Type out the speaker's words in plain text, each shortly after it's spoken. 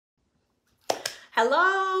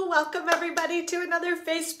Hello, welcome everybody to another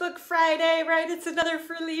Facebook Friday, right? It's another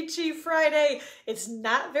Felici Friday. It's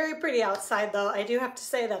not very pretty outside though. I do have to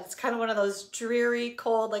say that it's kind of one of those dreary,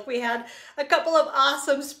 cold, like we had a couple of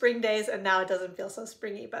awesome spring days and now it doesn't feel so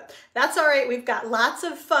springy, but that's all right. We've got lots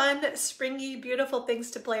of fun, springy, beautiful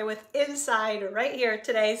things to play with inside right here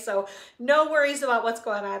today. So no worries about what's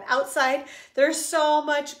going on outside. There's so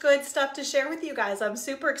much good stuff to share with you guys. I'm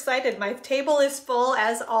super excited. My table is full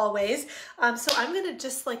as always. So I'm gonna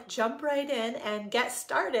just like jump right in and get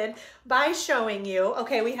started by showing you,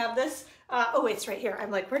 okay, we have this, oh, it's right here. I'm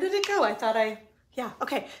like, where did it go? I thought yeah,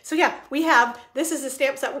 okay. So yeah, this is a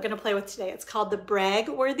stamp set we're gonna play with today. It's called the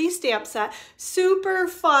Bragworthy Stamp Set. Super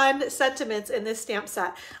fun sentiments in this stamp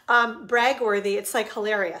set. Bragworthy, it's like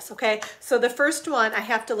hilarious, okay? So the first one, I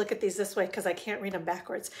have to look at these this way because I can't read them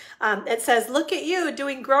backwards. It says, look at you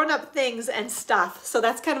doing grown-up things and stuff. So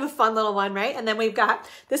that's kind of a fun little one, right? And then we've got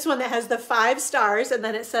this one that has the 5 stars and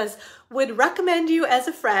then it says, would recommend you as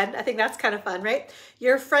a friend. I think that's kind of fun, right?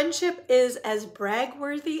 Your friendship is as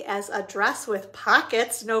bragworthy as a dress with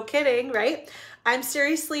pockets. No kidding, right? I'm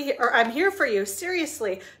here for you.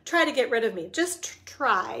 Seriously, try to get rid of me. Just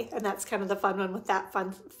try. And that's kind of the fun one with that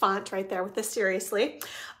fun font right there with the seriously.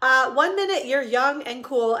 1 minute you're young and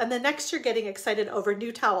cool, and the next you're getting excited over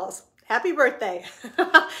new towels. Happy birthday.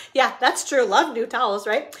 Yeah, that's true. Love new towels,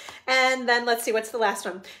 right? And then let's see, what's the last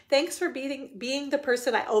one? Thanks for being the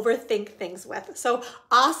person I overthink things with. So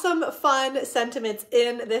awesome, fun sentiments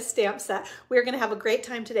in this stamp set. We're going to have a great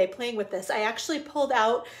time today playing with this. I actually pulled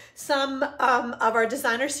out some of our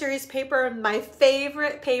designer series paper, my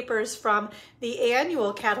favorite papers from the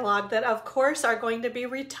annual catalog that of course are going to be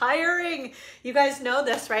retiring. You guys know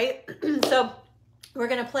this, right? So we're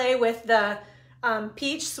going to play with the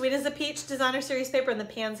Peach, Sweet as a Peach designer series paper and the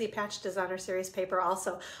Pansy Patch designer series paper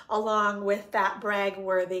also, along with that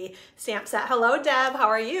Bragworthy stamp set. Hello, Deb. How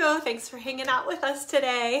are you? Thanks for hanging out with us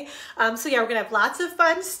today. So yeah, we're going to have lots of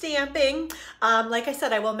fun stamping. Like I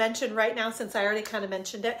said, I will mention right now, since I already kind of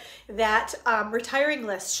mentioned it, that retiring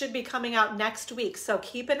lists should be coming out next week. So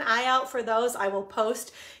keep an eye out for those. I will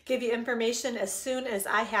give you information as soon as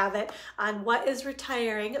I have it on what is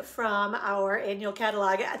retiring from our annual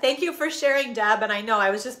catalog. Thank you for sharing, Deb. And I know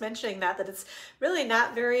I was just mentioning that it's really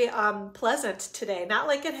not very pleasant today, not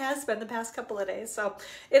like it has been the past couple of days. So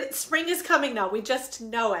spring is coming now. We just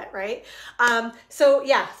know it, right? So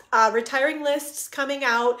yeah, retiring lists coming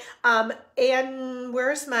out. And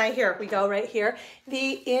where's here we go, right here.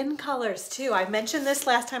 The in colors too. I mentioned this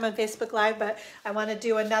last time on Facebook Live, but I want to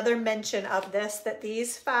do another mention of this, that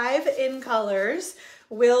these 5 in colors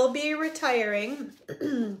will be retiring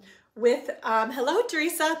with, hello,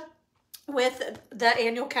 Teresa, with the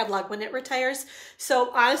annual catalog when it retires.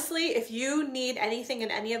 So honestly, if you need anything in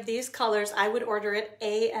any of these colors, I would order it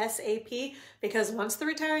ASAP, because once the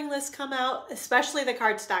retiring lists come out, especially the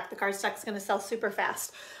cardstock is going to sell super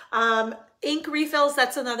fast. Ink refills,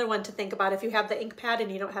 that's another one to think about. If you have the ink pad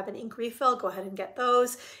and you don't have an ink refill, go ahead and get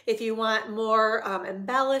those. If you want more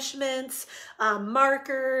embellishments,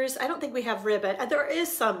 markers, I don't think we have ribbon. There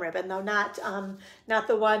is some ribbon though, not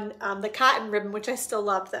the one, the cotton ribbon, which I still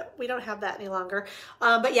love, that we don't have that any longer.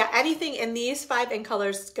 But yeah, anything in these 5 ink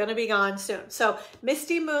colors is gonna be gone soon. So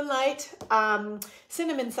Misty Moonlight,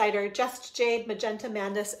 Cinnamon Cider, Just Jade, Magenta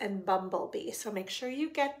Madness, and Bumblebee. So make sure you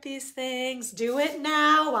get these things. Do it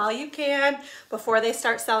now while you can, before they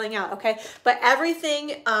start selling out, okay? But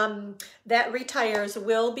everything that retires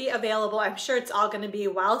will be available. I'm sure it's all going to be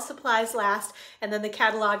while supplies last, and then the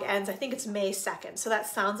catalog ends, I think it's May 2nd. So that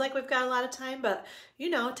sounds like we've got a lot of time, but you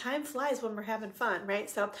know, time flies when we're having fun, right?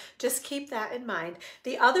 So just keep that in mind.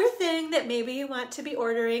 The other thing that maybe you want to be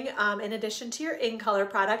ordering in addition to your in color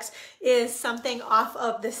products is something off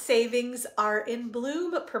of the Savings Are in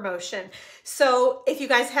Bloom promotion. So if you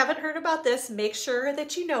guys haven't heard about this, make sure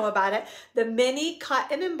that you know about it. The mini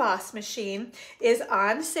cut and emboss machine is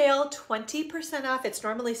on sale, 20% off. It's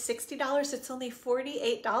normally $60. It's only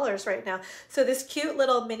 $48 right now. So this cute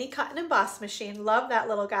little mini cut and emboss machine, love that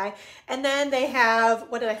little guy. And then they have,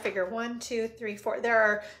 what did I figure? 1, 2, 3, 4. There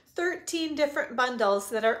are 13 different bundles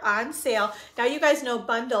that are on sale. Now you guys know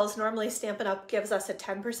bundles, normally Stampin' Up! Gives us a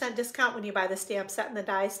 10% discount when you buy the stamp set and the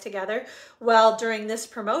dies together. Well, during this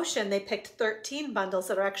promotion, they picked 13 bundles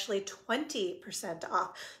that are actually 20%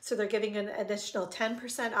 off. So they're giving an additional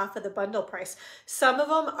 10% off of the bundle price. Some of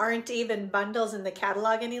them aren't even bundles in the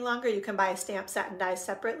catalog any longer. You can buy a stamp set and dies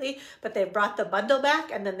separately, but they've brought the bundle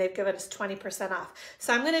back and then they've given us 20% off.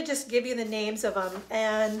 So I'm gonna just give you the names of them,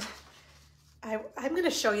 and I'm going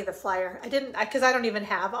to show you the flyer. I didn't, because I don't even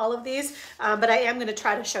have all of these, but I am going to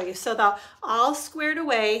try to show you. So the All Squared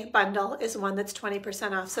Away bundle is one that's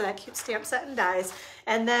 20% off. So that cute stamp set and dies.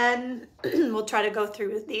 And then we'll try to go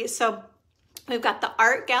through these. So we've got the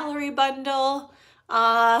Art Gallery bundle,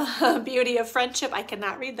 Beauty of Friendship. I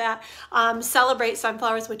cannot read that. Celebrate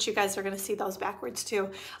Sunflowers, which you guys are going to see those backwards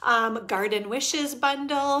too. Garden Wishes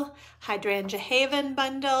bundle, Hydrangea Haven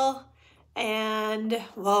bundle, and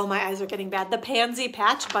whoa, my eyes are getting bad. The Pansy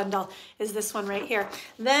Patch bundle is this one right here.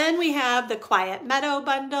 Then we have the Quiet Meadow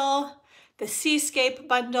bundle, the Seascape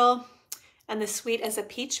bundle, and the Sweet as a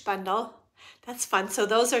Peach bundle. That's fun. So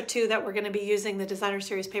those are two that we're going to be using the designer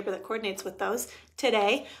series paper that coordinates with those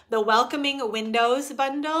today. The Welcoming Windows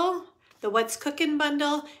bundle, the What's Cooking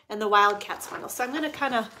bundle, and the Wildcats bundle. So I'm going to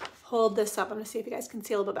kind of hold this up. I'm going to see if you guys can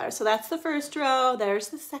see a little bit better. So that's the first row. There's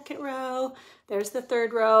the second row. There's the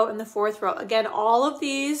third row and the fourth row. Again, all of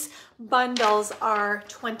these bundles are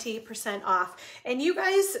 20% off. And you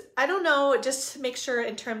guys, I don't know, just make sure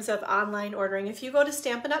in terms of online ordering, if you go to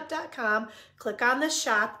stampinup.com, click on the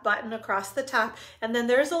shop button across the top, and then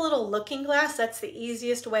there's a little looking glass. That's the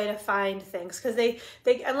easiest way to find things, because they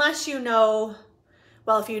unless you know,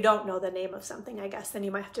 well, if you don't know the name of something, I guess, then you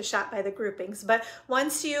might have to shop by the groupings. But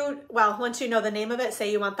once you know the name of it,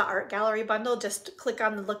 say you want the Art Gallery bundle, just click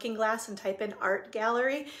on the looking glass and type in Art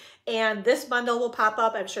Gallery. And this bundle will pop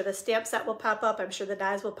up. I'm sure the stamp set will pop up. I'm sure the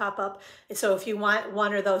dies will pop up. So if you want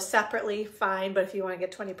one or those separately, fine. But if you want to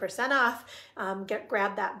get 20% off,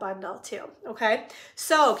 grab that bundle too. Okay.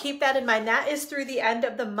 So keep that in mind. That is through the end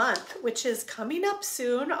of the month, which is coming up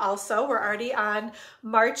soon. Also, we're already on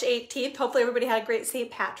March 18th. Hopefully everybody had a great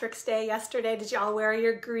St. Patrick's Day yesterday. Did y'all wear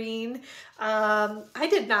your green? I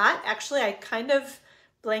did not. Actually, I kind of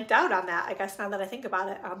blanked out on that, I guess, now that I think about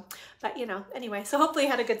it. But you know, anyway, so hopefully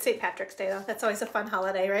you had a good St. Patrick's Day though. That's always a fun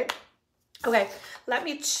holiday, right? Okay, let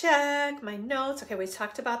me check my notes. Okay, we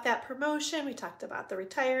talked about that promotion. We talked about the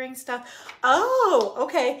retiring stuff. Oh,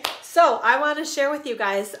 okay. So I want to share with you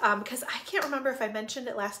guys, because I can't remember if I mentioned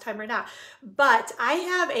it last time or not, but I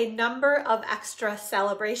have a number of extra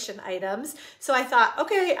celebration items. So I thought,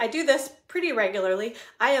 okay, I do this pretty regularly.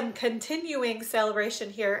 I am continuing celebration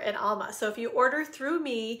here in Alma. So if you order through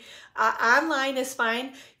me, online is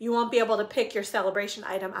fine. You won't be able to pick your celebration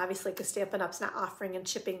item, obviously, because Stampin' Up's not offering and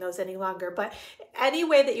shipping those any longer. But any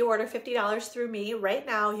way that you order $50 through me right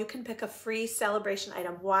now, you can pick a free celebration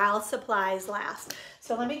item while supplies last.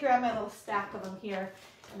 So let me grab my little stack of them here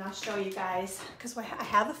and I'll show you guys, because I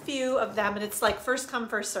have a few of them and it's like first come,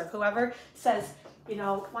 first serve. Whoever says, you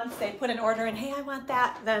know, once they put an order in, hey, I want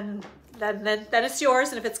that, then it's yours,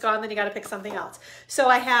 and if it's gone, then you got to pick something else. So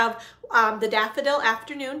I have the Daffodil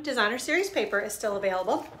Afternoon Designer Series paper is still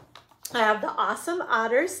available. I have the Awesome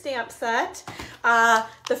Otters stamp set,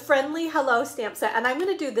 the Friendly Hello stamp set, and I'm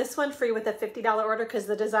going to do this one free with a $50 order because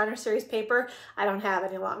the Designer Series paper I don't have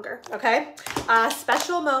any longer, okay?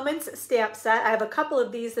 Special Moments stamp set. I have a couple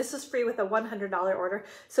of these. This is free with a $100 order.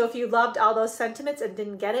 So if you loved all those sentiments and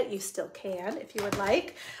didn't get it, you still can if you would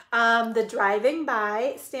like. The Driving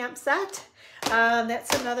By stamp set.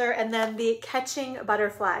 That's another, and then the Catching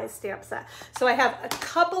Butterflies stamp set. So I have a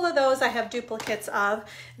couple of those I have duplicates of.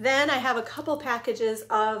 Then I have a couple packages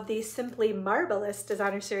of the Simply Marvelous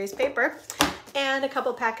Designer Series paper and a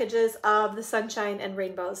couple packages of the Sunshine and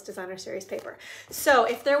Rainbows Designer Series paper. So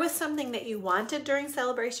if there was something that you wanted during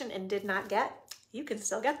celebration and did not get, you can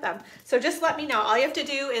still get them. So just let me know. All you have to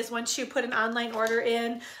do is once you put an online order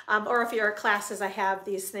in, or if you're at classes, I have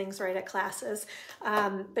these things right at classes.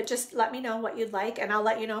 But just let me know what you'd like and I'll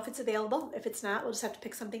let you know if it's available. If it's not, we'll just have to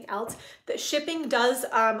pick something else. The shipping does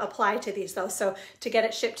apply to these though. So to get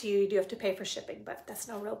it shipped to you, you do have to pay for shipping, but that's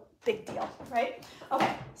no real big deal, right?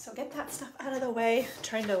 Okay, so get that stuff out of the way. I'm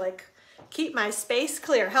trying to like keep my space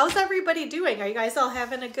clear. How's everybody doing? Are you guys all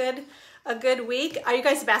having a good week? Are you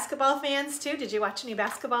guys basketball fans too? Did you watch any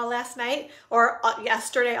basketball last night or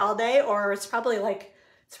yesterday all day? Or it's probably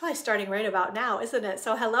starting right about now, isn't it?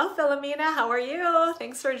 So hello, Philomena. How are you?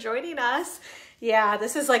 Thanks for joining us. Yeah,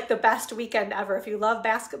 this is like the best weekend ever. If you love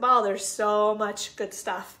basketball, there's so much good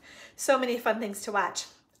stuff. So many fun things to watch.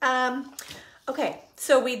 Okay,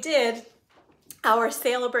 so we did our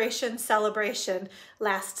celebration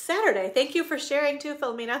last Saturday. Thank you for sharing too,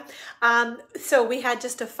 Philomena. So we had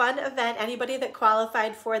just a fun event. Anybody that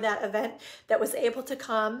qualified for that event that was able to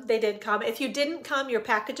come, they did come. If you didn't come, your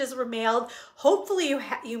packages were mailed. Hopefully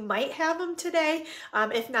you might have them today.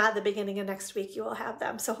 If not, the beginning of next week you will have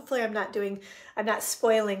them. So hopefully I'm not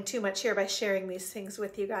spoiling too much here by sharing these things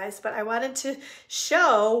with you guys, but I wanted to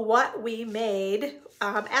show what we made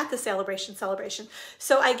at the celebration.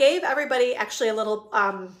 So I gave everybody actually a little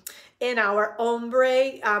in our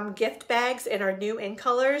ombre gift bags in our new in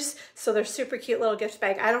colors. So they're super cute little gift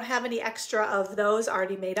bag. I don't have any extra of those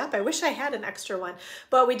already made up. I wish I had an extra one,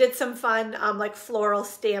 but we did some fun like floral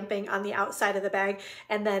stamping on the outside of the bag.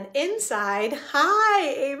 And then inside, hi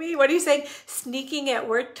Amy, what are you saying? Sneaking at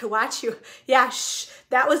work to watch you. Yeah, shh.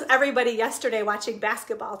 That was everybody yesterday watching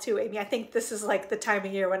basketball too, Amy. I think this is like the time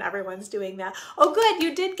of year when everyone's doing that. Oh, good.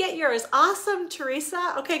 You did get yours. Awesome,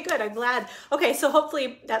 Teresa. Okay, good. I'm glad. Okay, so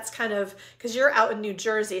hopefully that's kind of, because you're out in New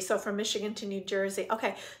Jersey, so from Michigan to New Jersey.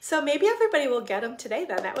 Okay, so maybe everybody will get them today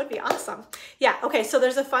then. That would be awesome. Yeah, okay, so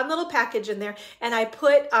there's a fun little package in there, and I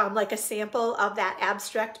put like a sample of that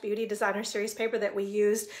Abstract Beauty Designer Series paper that we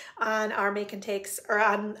used on our make and takes, or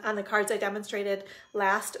on the cards I demonstrated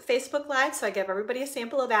last Facebook Live. So I gave everybody a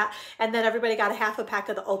sample of that, and then everybody got a half a pack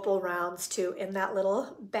of the opal rounds too in that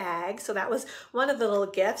little bag. So that was one of the little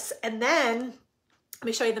gifts. And then let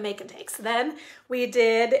me show you the make and takes. Then we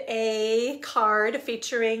did a card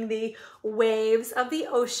featuring the Waves of the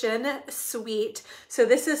Ocean suite. So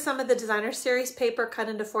this is some of the Designer Series paper cut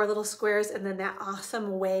into 4 little squares, and then that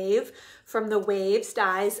awesome wave from the Waves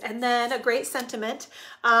dies, and then a great sentiment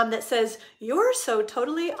that says, "You're so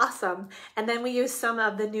totally awesome." And then we use some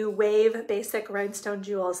of the new Wave basic rhinestone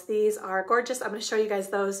jewels. These are gorgeous. I'm going to show you guys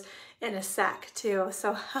those in a sec too.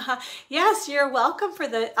 So yes, you're welcome for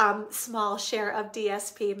the small share of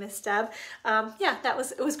DSP, Miss Deb. Yeah,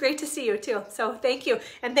 it was great to see you too. So thank you.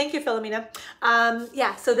 And thank you, Philomena.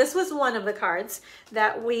 Yeah, so this was one of the cards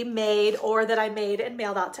that we made, or that I made and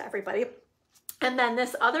mailed out to everybody. And then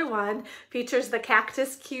this other one features the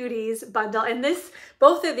Cactus Cuties bundle. And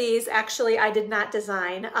both of these actually I did not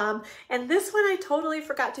design. And this one I totally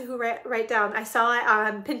forgot to write down. I saw it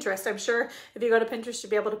on Pinterest. I'm sure if you go to Pinterest, you'll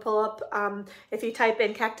be able to pull up, if you type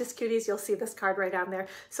in Cactus Cuties, you'll see this card right down there.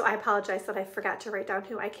 So I apologize that I forgot to write down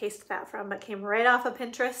who I cased that from, but came right off of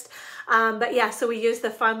Pinterest. But yeah, so we used the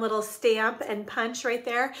fun little stamp and punch right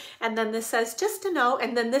there. And then this says, "Just to know,"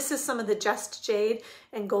 and then this is some of the Just Jade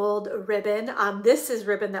and gold ribbon. This is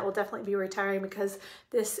ribbon that will definitely be retiring, because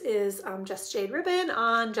this is Just Jade ribbon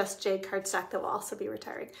on Just Jade cardstock that will also be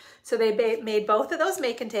retiring. So they made both of those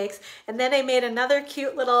make and takes. And then I made another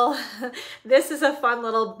cute little, this is a fun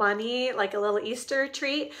little bunny, like a little Easter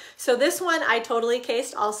treat. So this one I totally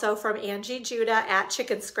cased also from Angie Judah at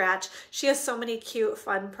Chicken Scratch. She has so many cute,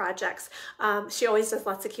 fun projects. She always does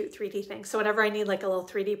lots of cute 3D things. So whenever I need like a little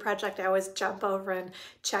 3D project, I always jump over and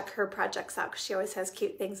check her projects out, because she always has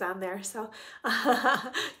cute things on there. So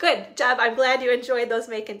good job. I'm glad you enjoyed those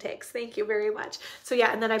make and takes. Thank you very much. So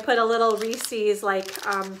yeah, and then I put a little Reese's, like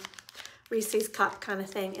Reese's cup kind of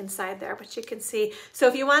thing inside there, but you can see. So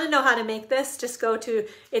if you want to know how to make this, just go to,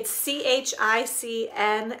 it's CHICNSCRATCH,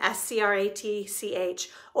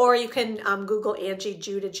 or you can Google Angie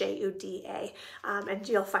Judah, Juda, and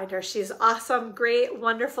you'll find her. She's awesome, great,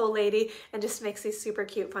 wonderful lady, and just makes these super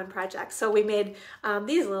cute, fun projects. So we made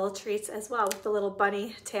these little treats as well with the little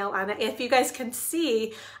bunny tail on it. If you guys can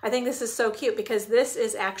see, I think this is so cute, because this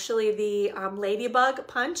is actually the ladybug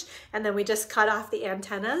punch, and then we just cut off the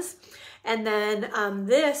antennas. And then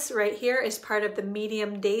this right here is part of the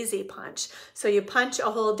medium daisy punch. So you punch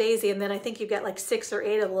a whole daisy, and then I think you get like 6 or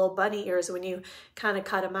 8 of the little bunny ears when you kind of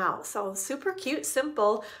cut them out. So super cute,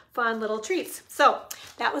 simple, fun little treats. So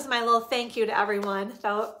that was my little thank you to everyone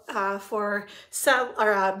for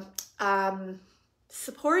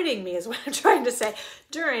supporting me, is what I'm trying to say,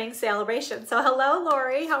 during SALE-A-BRATION. So hello,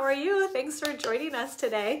 Lori, how are you? Thanks for joining us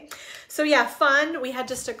today. So yeah, fun. We had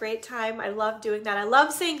just a great time. I love doing that. I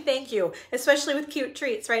love saying thank you, especially with cute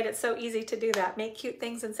treats, right? It's so easy to do that. Make cute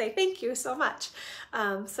things and say thank you so much.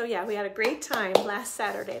 So yeah, we had a great time last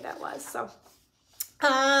Saturday, that was. So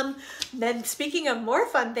then speaking of more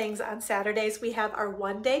fun things on Saturdays, we have our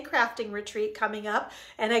one-day crafting retreat coming up.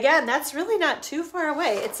 And again, that's really not too far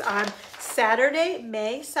away. It's on Saturday,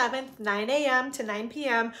 May 7th, 9 a.m. to 9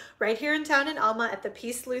 p.m. right here in town in Alma at the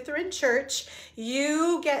Peace Lutheran Church.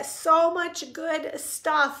 You get so much good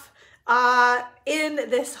stuff in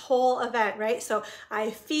this whole event, right? So I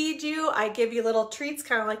feed you, I give you little treats,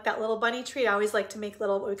 kind of like that little bunny treat. I always like to make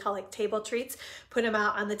little, what we call like table treats, put them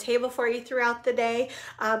out on the table for you throughout the day.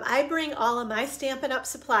 I bring all of my Stampin' Up!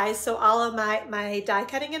 Supplies, so all of my die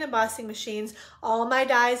cutting and embossing machines, all my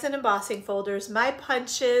dies and embossing folders, my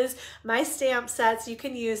punches, my stamp sets. You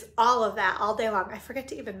can use all of that all day long. I forget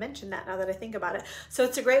to even mention that now that I think about it. So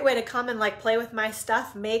it's a great way to come and like play with my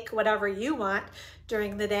stuff, make whatever you want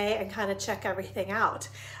during the day and kind of check everything out.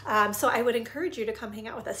 So I would encourage you to come hang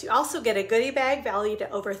out with us. You also get a goodie bag valued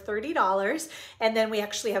at over $30. And then we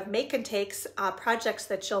actually have make and takes projects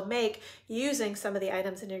that you'll make using some of the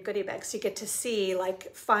items in your goodie bag. So you get to see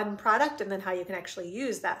like fun product and then how you can actually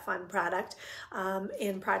use that fun product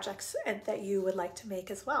in projects that you would like to make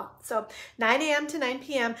as well. So 9 a.m. to 9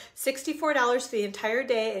 p.m., $64 for the entire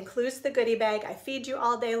day, includes the goodie bag. I feed you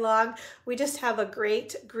all day long. We just have a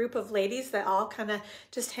great group of ladies that all kind of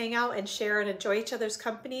just hang out and share and enjoy each other's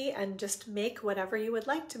company and just make whatever you would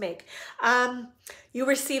like to make. You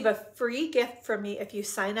receive a free gift from me if you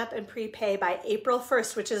sign up and prepay by April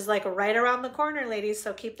 1st, which is like right around the corner, ladies,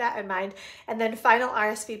 so keep that in mind. And then final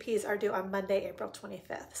RSVPs are due on Monday, April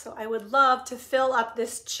 25th. So I would love to fill up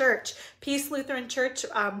this church, Peace Lutheran Church,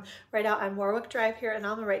 right out on Warwick Drive here in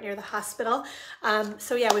Alma, right near the hospital.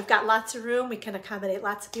 So yeah, we've got lots of room. We can accommodate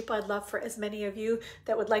lots of people. I'd love for as many of you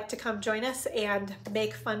that would like to come join us and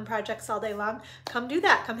make fun projects all day long. Come do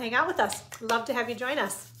that. Come hang out with us. Love to have you join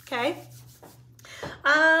us. Okay.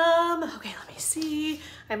 Okay, let me see.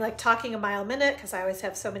 I'm like talking a mile a minute because I always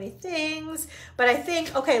have so many things, but I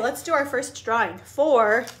think, okay, let's do our first drawing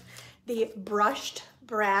for the brushed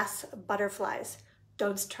brass butterflies.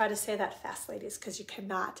 Don't try to say that fast, ladies, because you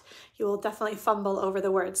cannot. You will definitely fumble over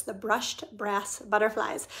the words. The brushed brass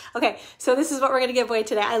butterflies. Okay, so this is what we're going to give away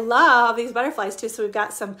today. I love these butterflies too. So we've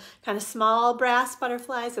got some kind of small brass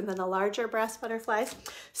butterflies and then the larger brass butterflies.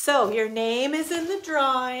 So your name is in the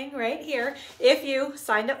drawing right here. If you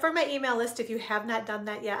signed up for my email list, if you have not done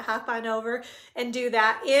that yet, hop on over and do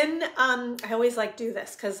that. I always like do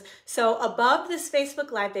this because so above this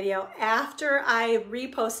Facebook Live video, after I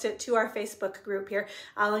repost it to our Facebook group here,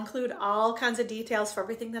 I'll include all kinds of details for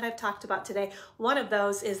everything that I've talked about today. One of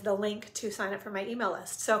those is the link to sign up for my email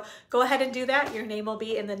list. So go ahead and do that. Your name will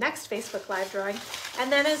be in the next Facebook Live drawing. And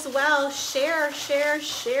then as well, share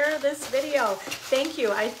this video. Thank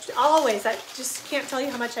you. I just can't tell you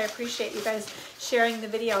how much I appreciate you guys sharing the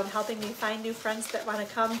video and helping me find new friends that want to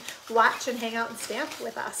come watch and hang out and stamp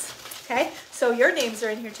with us. Okay, so your names are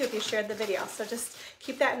in here too if you shared the video. So just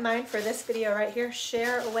keep that in mind for this video right here.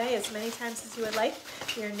 Share away as many times as you would like.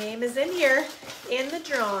 Your name is in here in the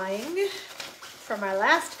drawing from our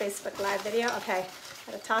last Facebook Live video. Okay,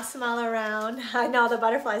 gotta toss them all around. I know the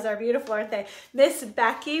butterflies are beautiful, aren't they? Miss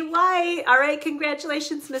Becky White. All right,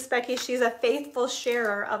 congratulations, Miss Becky. She's a faithful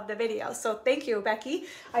sharer of the video. So thank you, Becky.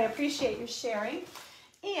 I appreciate your sharing.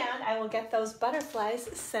 And I will get those butterflies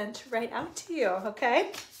sent right out to you,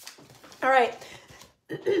 okay? All right.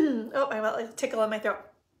 Oh, I got a tickle in my throat.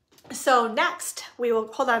 So next we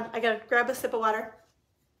will, hold on, I gotta grab a sip of water.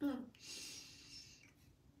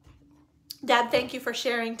 Dad, thank you for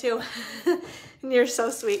sharing too. You're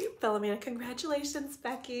so sweet, Philomena. Congratulations,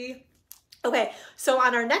 Becky. Okay, so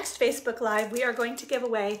on our next Facebook Live, we are going to give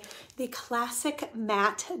away the classic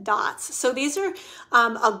matte dots. So these are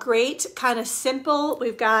a great kind of simple,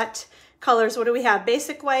 we've got colors. What do we have?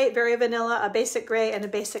 Basic white, very vanilla, a basic gray, and a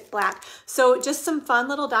basic black. So just some fun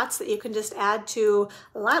little dots that you can just add to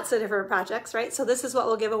lots of different projects, right? So this is what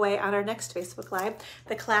we'll give away on our next Facebook Live,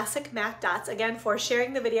 the classic matte dots, again, for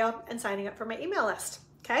sharing the video and signing up for my email list,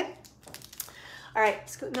 okay? All right,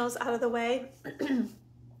 scooting those out of the way.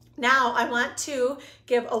 Now I want to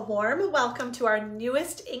give a warm welcome to our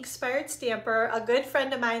newest Inspired Stamper. A good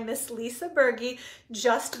friend of mine, Miss Lisa Berge,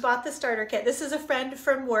 just bought the starter kit. This is a friend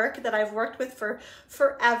from work that I've worked with for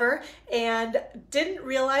forever and didn't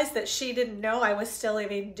realize that she didn't know I was still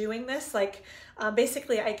even doing this. Like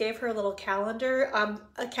basically I gave her a little calendar,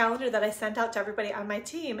 a calendar that I sent out to everybody on my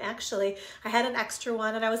team. Actually, I had an extra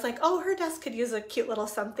one and I was like, oh, her desk could use a cute little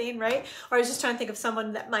something, right? Or I was just trying to think of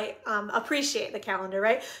someone that might appreciate the calendar,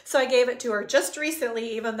 right? So I gave it to her just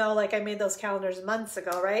recently, even though like I made those calendars months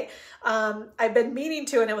ago, right? I've been meaning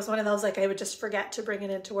to, and it was one of those like I would just forget to bring it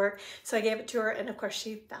into work. So I gave it to her and of course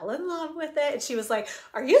she fell in love with it. And she was like,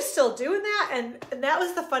 are you still doing that? And that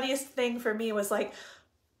was the funniest thing for me, was like,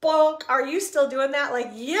 bonk, are you still doing that? Like,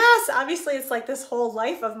 yes, obviously it's like this whole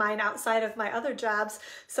life of mine outside of my other jobs.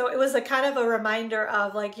 So it was a kind of a reminder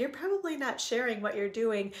of like, you're probably not sharing what you're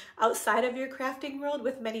doing outside of your crafting world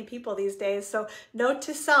with many people these days. So note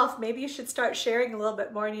to self, maybe you should start sharing a little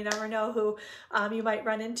bit more, and you never know who you might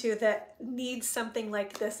run into that needs something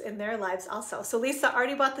like this in their lives also. So Lisa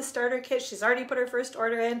already bought the starter kit. She's already put her first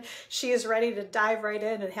order in. She is ready to dive right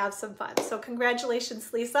in and have some fun. So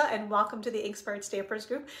congratulations, Lisa, and welcome to the Inspired Stampers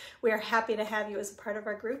group. We are happy to have you as a part of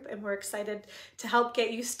our group, and we're excited to help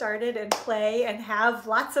get you started and play and have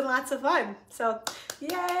lots and lots of fun. So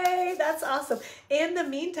yay, that's awesome. In the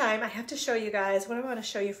meantime, I have to show you guys, what do I want to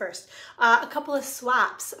show you first? A couple of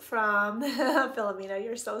swaps from Philomena,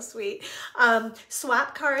 you're so sweet.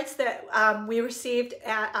 Swap cards that we received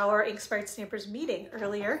at our Inspired Stampers meeting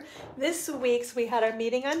earlier this week. So we had our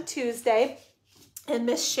meeting on Tuesday, and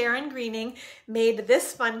Miss Sharon Greening made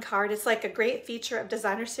this fun card. It's like a great feature of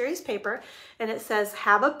Designer Series paper, and it says,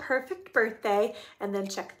 "Have a perfect birthday." And then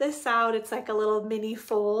check this out. It's like a little mini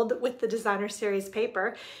fold with the Designer Series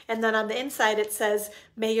paper. And then on the inside, it says,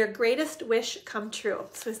 "May your greatest wish come true."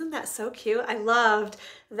 So isn't that so cute? I loved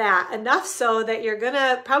that. Enough so that you're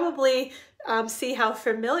gonna probably see how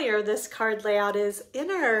familiar this card layout is in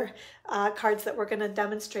our cards that we're going to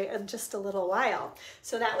demonstrate in just a little while.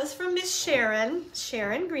 So that was from Miss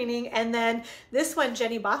Sharon Greening, and then this one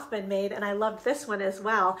Jenny Boffman made, and I loved this one as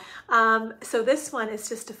well. So this one is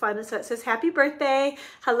just a fun, so it says, "Happy birthday,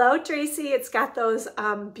 hello Tracy." It's got those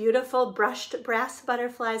beautiful brushed brass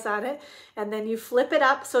butterflies on it, and then you flip it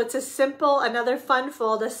up, so it's a simple, another fun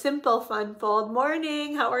fold, a simple fun fold.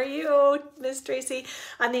 "Morning, how are you, Miss Tracy?"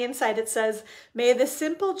 On the inside it says, "May the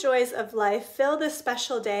simple joys of life fill this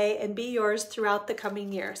special day and be yours throughout the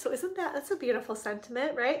coming year." So isn't that's a beautiful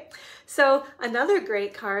sentiment, right? So another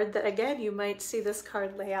great card that, again, you might see this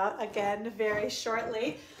card layout again very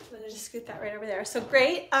shortly. I'm gonna just scoot that right over there. So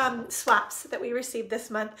great swaps that we received this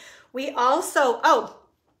month. We also,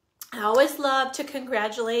 I always love to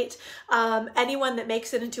congratulate anyone that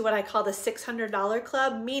makes it into what I call the $600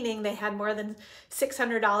 club, meaning they had more than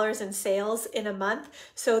 $600 in sales in a month.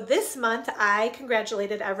 So this month, I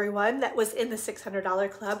congratulated everyone that was in the $600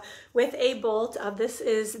 club with a bolt of, this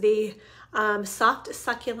is the soft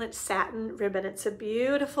succulent satin ribbon. It's a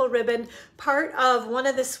beautiful ribbon, part of one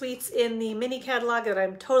of the suites in the mini catalog that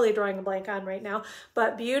I'm totally drawing a blank on right now,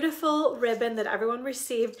 but beautiful ribbon that everyone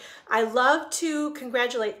received. I love to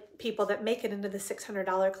congratulate people that make it into the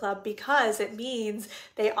 $600 club, because it means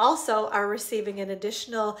they also are receiving an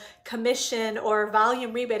additional commission or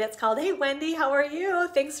volume rebate. It's called, "Hey Wendy, how are you?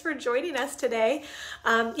 Thanks for joining us today."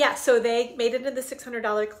 Yeah, so they made it into the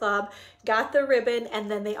 $600 club, got the ribbon,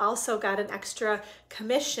 and then they also got an extra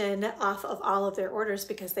commission off of all of their orders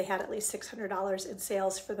because they had at least $600 in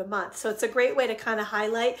sales for the month. So it's a great way to kind of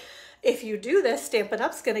highlight, if you do this, Stampin'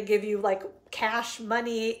 Up's going to give you like cash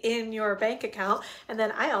money in your bank account. And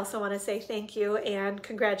then I also want to say thank you and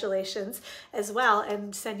congratulations as well,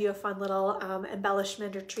 and send you a fun little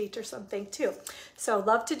embellishment or treat or something too. So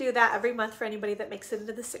love to do that every month for anybody that makes it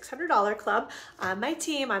into the $600 club on my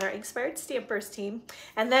team, on our Inspired Stampers team.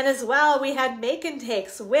 And then as well, we had make and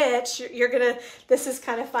takes, which this is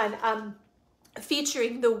kind of fun.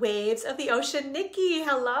 Featuring the waves of the ocean. Nikki,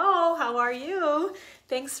 hello, how are you?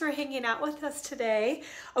 Thanks for hanging out with us today.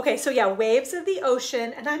 Okay, so yeah, waves of the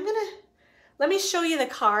ocean, and let me show you the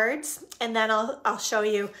cards, and then I'll show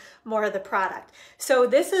you more of the product. So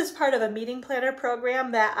this is part of a meeting planner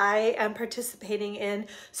program that I am participating in.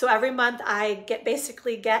 So every month I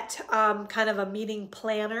basically get kind of a meeting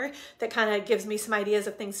planner that kind of gives me some ideas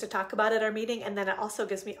of things to talk about at our meeting, and then it also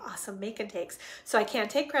gives me awesome make and takes. So I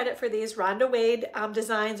can't take credit for these. Rhonda Wade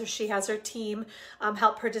designs, or she has her team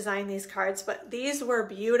help her design these cards, but these were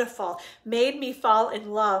beautiful. Made me fall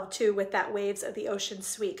in love too with that Waves of the Ocean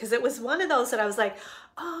suite, because it was one of those that I was like,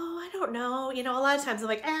 oh, I don't know. You know, a lot of times I'm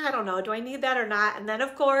like, I don't know. Do I need that or not? And then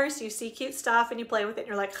of course you see cute stuff and you play with it and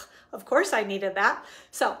you're like, of course I needed that.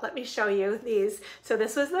 So let me show you these. So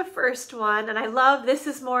this was the first one, and I love, this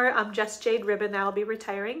is more Just Jade ribbon that I'll be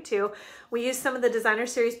retiring too. We used some of the Designer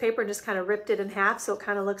Series paper and just kind of ripped it in half, so it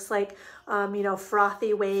kind of looks like, you know,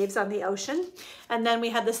 frothy waves on the ocean. And then we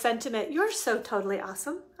had the sentiment, "You're so totally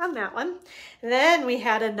awesome," on that one. And then we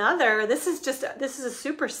had another, this is a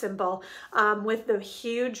super symbol with the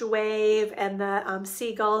huge wave and the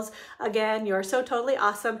seagulls. Again, "You're so totally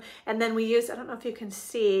awesome." And then we used, I don't know if you can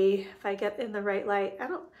see, if I get in the right light, I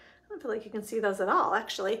don't feel like you can see those at all,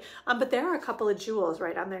 actually. But there are a couple of jewels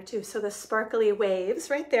right on there too. So the sparkly waves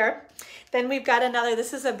right there. Then we've got another,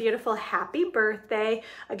 this is a beautiful happy birthday.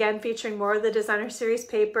 Again, featuring more of the Designer Series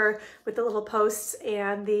paper with the little posts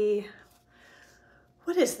and the,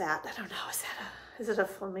 what is that? I don't know, is it a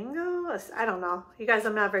flamingo? I don't know. You guys,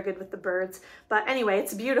 I'm not very good with the birds. But anyway,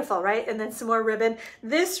 it's beautiful, right? And then some more ribbon.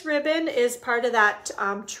 This ribbon is part of that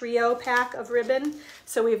trio pack of ribbon.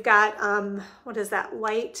 So we've got, what is that,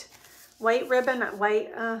 white ribbon,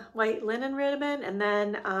 white linen ribbon, and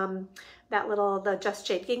then the Just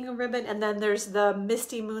Jade gingham ribbon, and then there's the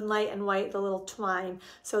Misty Moonlight and White, the little twine.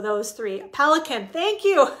 So those three. Pelican, thank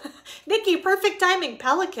you. Nikki, perfect timing.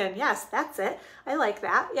 Pelican, yes, that's it. I like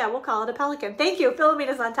that. Yeah, we'll call it a pelican. Thank you.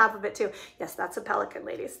 Philomena's on top of it too. Yes, that's a pelican,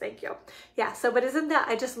 ladies. Thank you. Yeah, so but isn't that,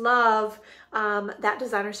 I just love that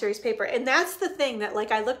designer series paper. And that's the thing that,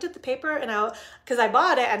 like, I looked at the paper and because I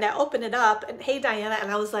bought it and I opened it up and hey Diana, and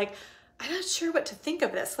I was like, I'm not sure what to think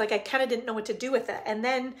of this. Like, I kind of didn't know what to do with it. And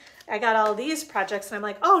then I got all these projects and I'm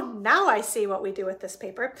like, oh, now I see what we do with this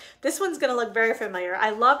paper. This one's going to look very familiar.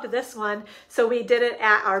 I loved this one. So we did it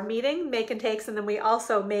at our meeting, Make and Takes. And then we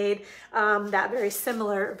also made that very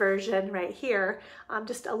similar version right here.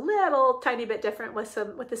 Just a little tiny bit different with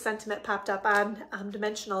the sentiment popped up on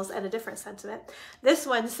dimensionals and a different sentiment. This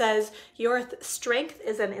one says, your strength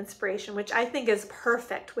is an inspiration, which I think is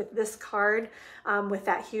perfect with this card, with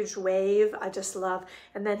that huge wave. I just love.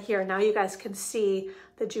 And then here, now you guys can see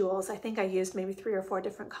the jewels. I think I used maybe 3 or 4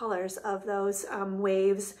 different colors of those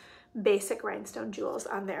waves, basic rhinestone jewels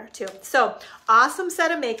on there too. So awesome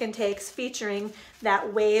set of Make and Takes featuring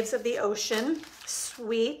that Waves of the Ocean.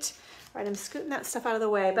 Sweet. All right, I'm scooting that stuff out of the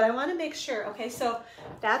way, but I want to make sure. Okay, so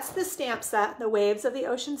that's the stamp set, the Waves of the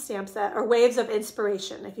Ocean stamp set, or Waves of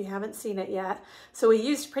Inspiration, if you haven't seen it yet. So we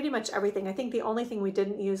used pretty much everything. I think the only thing we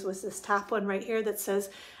didn't use was this top one right here that says,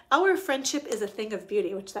 our friendship is a thing of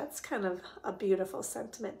beauty, which that's kind of a beautiful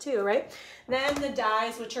sentiment too, right? Then the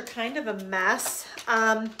dies, which are kind of a mess.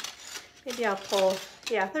 Maybe I'll pull,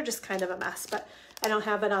 yeah, they're just kind of a mess, but I don't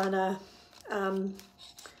have it on a,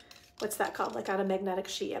 what's that called? Like on a magnetic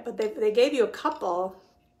sheet yet, but they gave you a couple.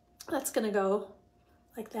 That's gonna go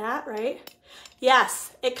like that, right?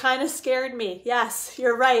 Yes, it kind of scared me. Yes,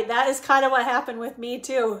 you're right. That is kind of what happened with me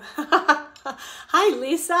too. Hi,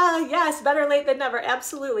 Lisa. Yes, better late than never.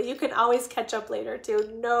 Absolutely. You can always catch up later too.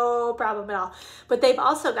 No problem at all. But they've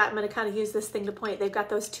also got, I'm going to kind of use this thing to point, they've got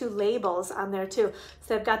those 2 labels on there too.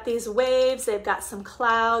 So they've got these waves, they've got some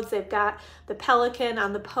clouds, they've got the pelican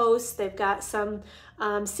on the post, they've got some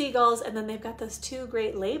seagulls, and then they've got those 2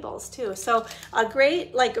 great labels too. So a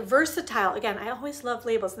great, like, versatile, again, I always love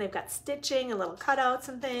labels, and they've got stitching and little cutouts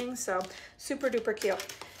and things. So super duper cute.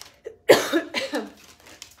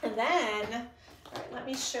 And then, all right, let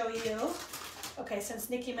me show you. Okay, since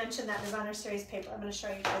Nikki mentioned that designer series paper, I'm going to show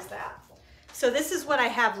you guys that. So this is what I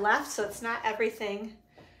have left. So it's not everything,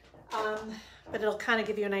 but it'll kind of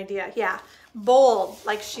give you an idea. Yeah, bold,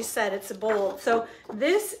 like she said, it's a bold. So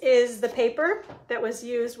this is the paper that was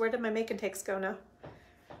used. Where did my Make and Takes go now?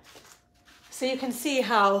 So you can see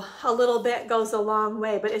how a little bit goes a long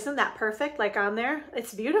way, but isn't that perfect? Like on there,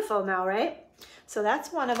 it's beautiful now, right? So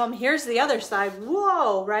that's one of them. Here's the other side.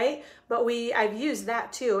 Whoa, right? But I've used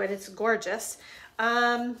that too, and it's gorgeous.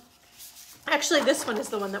 Actually, this one is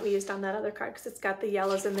the one that we used on that other card because it's got the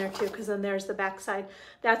yellows in there too, because then there's the back side.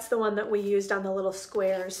 That's the one that we used on the little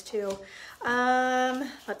squares too.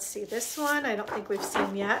 Let's see, this one I don't think we've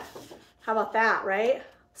seen yet. How about that, right?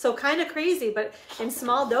 So kind of crazy, but in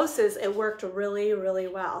small doses, it worked really, really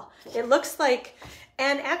well. It looks like,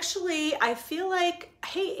 and actually, I feel like,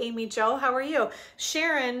 hey, Amy Jo, how are you?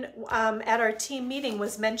 Sharon at our team meeting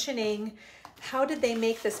was mentioning, how did they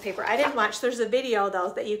make this paper? I didn't watch. There's a video,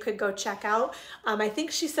 though, that you could go check out. I think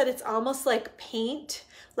she said it's almost like paint.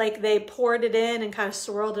 Like they poured it in and kind of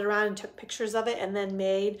swirled it around and took pictures of it and then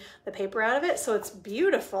made the paper out of it. So it's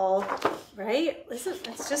beautiful, right? Listen,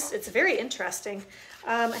 it's very interesting.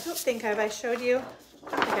 I don't think I showed you.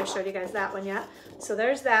 I don't think I've showed you guys that one yet. So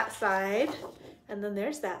there's that side. And then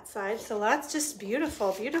there's that side. So that's just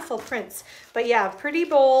beautiful, beautiful prints. But yeah, pretty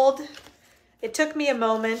bold. It took me a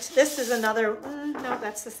moment. This is another, no,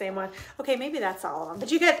 that's the same one. Okay, maybe that's all of them,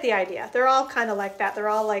 but you get the idea. They're all kind of like that. They're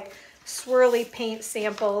all like swirly paint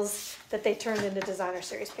samples that they turned into designer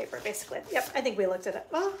series paper, basically. Yep, I think we looked at it.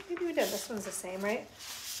 Well, maybe we did. This one's the same, right?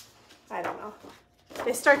 I don't know.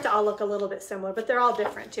 They start to all look a little bit similar, but they're all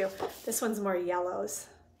different too. This one's more yellows.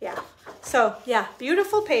 Yeah. So yeah,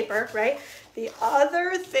 beautiful paper, right? The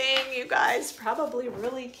other thing you guys probably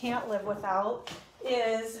really can't live without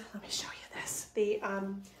is, let me show you this, the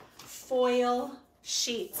foil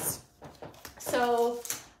sheets. So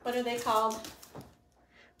what are they called?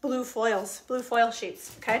 Blue foils, blue foil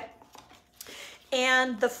sheets, okay?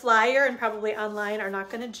 And the flyer and probably online are not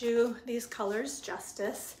gonna do these colors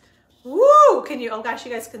justice. Woo! Can you, oh gosh,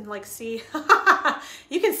 you guys can like see,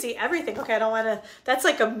 you can see everything. Okay, I don't wanna, that's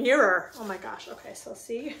like a mirror. Oh my gosh, okay, so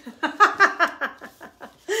see?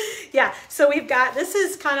 Yeah, so we've got, this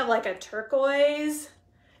is kind of like a turquoise.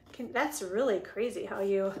 That's really crazy how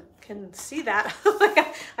you can see that.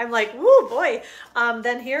 I'm like, woo boy.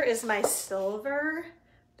 Then here is my silver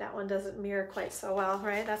That one doesn't mirror quite so well,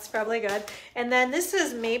 right? That's probably good. And then this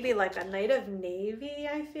is maybe like a Night of Navy,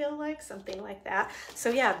 I feel like, something like that. So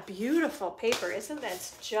yeah, beautiful paper. Isn't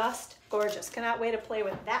that just gorgeous? Cannot wait to play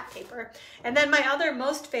with that paper. And then my other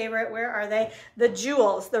most favorite, where are they? The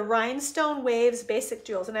jewels, the Rhinestone Waves Basic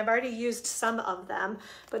Jewels. And I've already used some of them,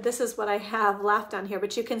 but this is what I have left on here.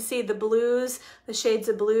 But you can see the blues, the shades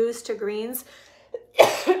of blues to greens.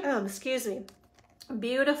 Excuse me.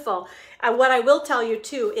 Beautiful. What I will tell you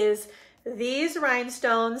too is these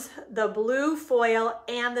rhinestones, the blue foil,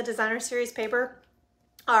 and the designer series paper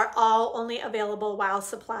are all only available while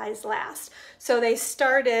supplies last. So they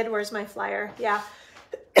started, where's my flyer? Yeah,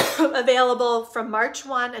 available from March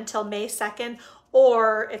 1 until May 2nd,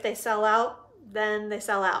 or if they sell out, then they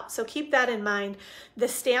sell out. So keep that in mind. The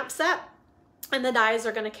stamp set and the dies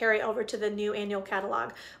are going to carry over to the new annual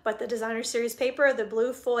catalog. But the designer series paper, the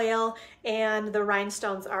blue foil, and the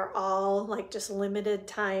rhinestones are all like just limited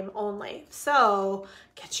time only. So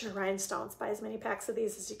get your rhinestones. Buy as many packs of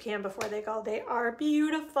these as you can before they go. They are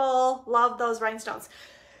beautiful. Love those rhinestones.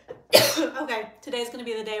 Okay, today's going to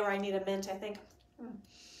be the day where I need a mint, I think.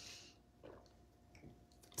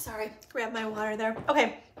 Sorry, grab my water there.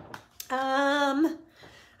 Okay. I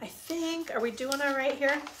think, are we doing all right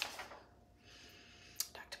here?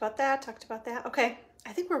 Talked about that. Okay,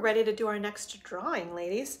 I think we're ready to do our next drawing,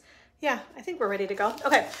 ladies. Yeah, I think we're ready to go.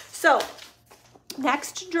 Okay, so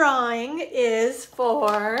next drawing is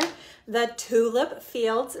for the Tulip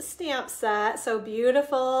Fields stamp set. So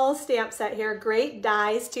beautiful stamp set here. Great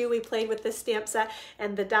dies too. We played with this stamp set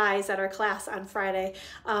and the dies at our class on Friday.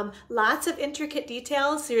 Lots of intricate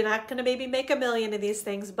details. So you're not going to maybe make a million of these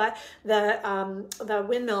things, but the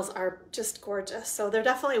windmills are just gorgeous. So they're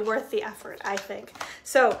definitely worth the effort, I think.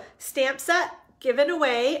 So stamp set given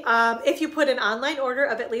away. If you put an online order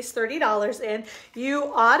of at least $30 in,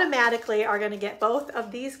 you automatically are going to get both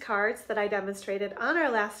of these cards that I demonstrated on our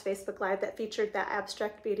last Facebook Live that featured that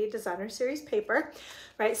Abstract Beauty Designer Series paper,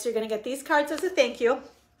 right? So you're going to get these cards as a thank you.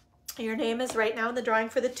 Your name is right now in the drawing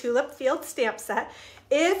for the Tulip Field stamp set.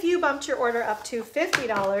 If you bumped your order up to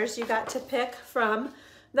 $50, you got to pick from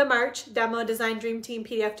the March Demo Design Dream Team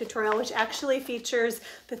PDF tutorial, which actually features,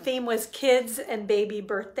 the theme was kids and baby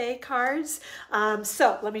birthday cards.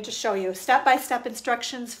 So let me just show you step-by-step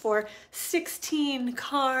instructions for 16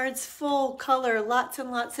 cards, full color, lots and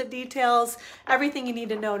lots of details, everything you need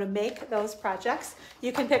to know to make those projects.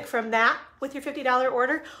 You can pick from that with your $50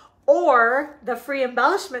 order, or the free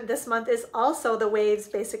embellishment this month is also the Waves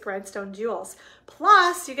Basic Rhinestone Jewels.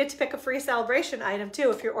 Plus, you get to pick a free celebration item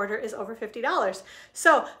too if your order is over $50.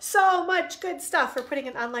 So much good stuff for putting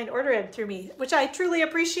an online order in through me, which I truly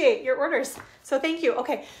appreciate your orders. So thank you.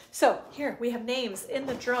 Okay, so here we have names in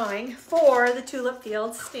the drawing for the Tulip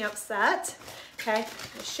Fields stamp set. Okay,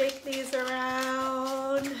 shake these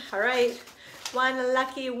around. All right. One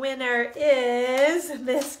lucky winner is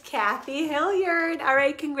Miss Kathy Hilliard. All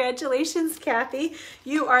right, congratulations, Kathy.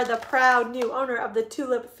 You are the proud new owner of the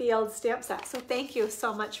Tulip Field stamp set. So thank you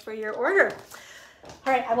so much for your order.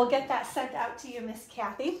 All right, I will get that sent out to you, Miss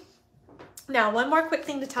Kathy. Now, one more quick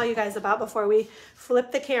thing to tell you guys about before we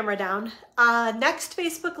flip the camera down. Next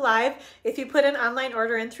Facebook Live, if you put an online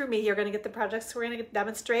order in through me, you're going to get the projects we're going to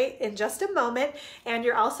demonstrate in just a moment. And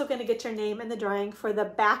you're also going to get your name in the drawing for the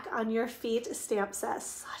Back on Your Feet stamp set.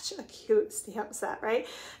 Such a cute stamp set, right?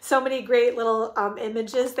 So many great little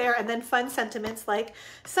images there. And then fun sentiments like,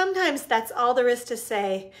 sometimes that's all there is to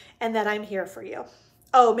say, and that I'm here for you.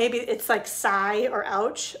 Oh, maybe it's like sigh or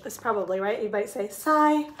ouch. It's probably right. You might say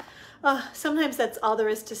sigh. Sometimes that's all there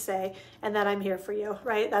is to say, and that I'm here for you,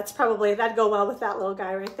 right? That's probably, that'd go well with that little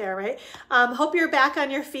guy right there, right? Hope you're back on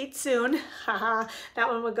your feet soon. Haha, that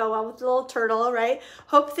one would go well with the little turtle, right?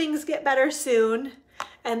 Hope things get better soon.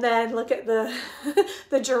 And then look at the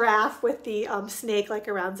the giraffe with the snake like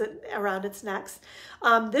around its neck.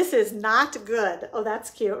 This is not good. Oh,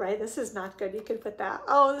 that's cute, right? This is not good. You could put that.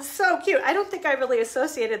 Oh, so cute. I don't think I really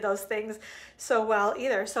associated those things so well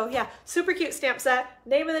either. So yeah, super cute stamp set.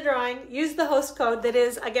 Name of the drawing. Use the host code that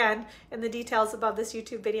is, again, in the details above this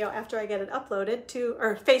YouTube video after I get it uploaded to,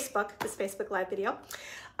 or Facebook, this Facebook Live video.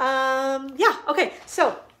 Yeah, okay,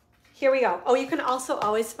 so here we go. Oh, you can also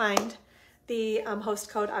always find the host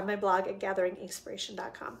code on my blog at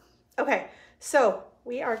gatheringinspiration.com. Okay, so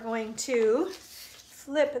we are going to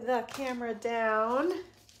flip the camera down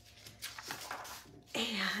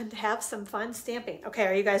and have some fun stamping. Okay,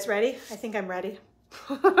 are you guys ready? I think I'm ready.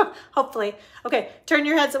 Hopefully. Okay, turn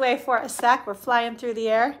your heads away for a sec. We're flying through the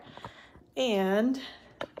air and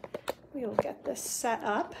we will get this set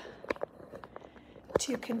up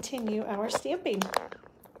to continue our stamping.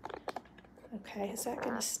 Okay, is that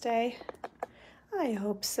going to stay I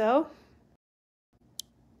hope so.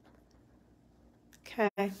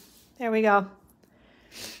 Okay, there we go.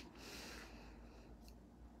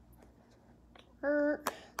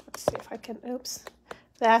 Let's see if I can, oops,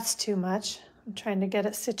 that's too much. I'm trying to get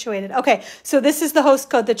it situated. Okay, so this is the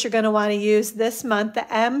host code that you're going to want to use this month. The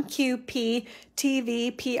MQPTVPRB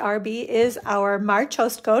is our March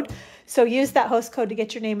host code. So use that host code to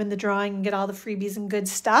get your name in the drawing and get all the freebies and good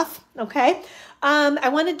stuff, okay? I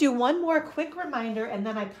want to do one more quick reminder, and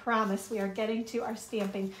then I promise we are getting to our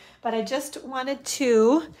stamping. But I just wanted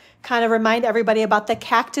to kind of remind everybody about the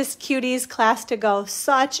Cactus Cuties Class to Go.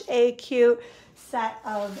 Such a cute set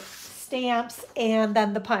of stamps, and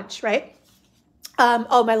then the punch, right?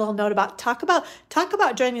 Oh, my little note about talk about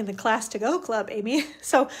joining the Class to Go club, Amy.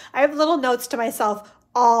 So I have little notes to myself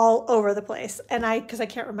all over the place, and because I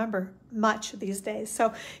can't remember much these days.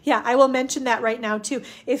 So yeah, I will mention that right now too.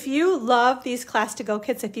 If you love these Class to Go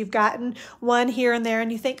kits, if you've gotten one here and there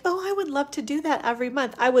and you think, oh, I would love to do that every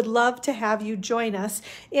month, I would love to have you join us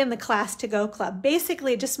in the Class to Go club.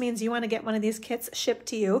 Basically, it just means you want to get one of these kits shipped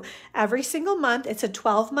to you every single month. It's a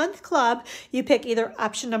 12-month club. You pick either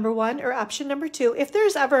option number 1 or option number 2. If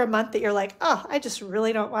there's ever a month that you're like, oh, I just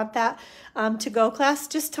really don't want that to go class,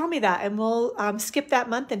 just tell me that, and we'll skip that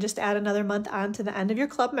month and just add another month on to the end of your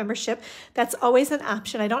club membership. That's always an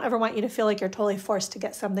option. I don't ever want you to feel like you're totally forced to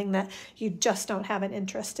get something that you just don't have an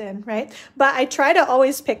interest in, right? But I try to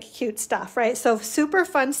always pick cute stuff, right? So super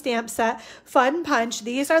fun stamp set, fun punch.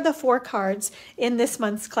 These are the 4 cards in this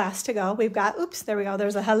month's Class to Go. We've got, oops, there we go.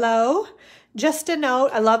 There's a hello, just a note.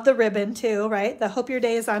 I love the ribbon too, right? The hope your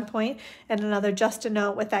day is on point, and another just a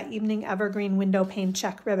note with that evening evergreen window pane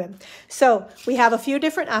check ribbon. So we have a few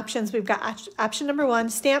different options. We've got option number 1,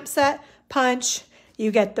 stamp set, punch. You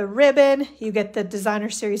get the ribbon, you get the designer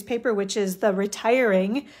series paper, which is the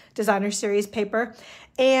retiring designer series paper,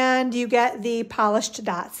 and you get the polished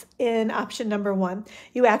dots in option number 1.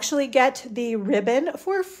 You actually get the ribbon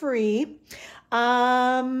for free.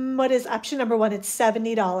 What is option number 1? It's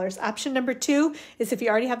 $70. Option number 2 is if you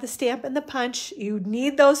already have the stamp and the punch, you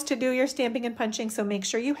need those to do your stamping and punching, so make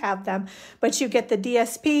sure you have them. But you get the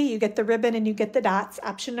DSP, you get the ribbon, and you get the dots.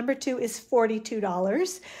 Option number 2 is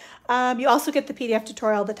 $42. You also get the PDF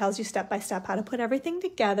tutorial that tells you step-by-step how to put everything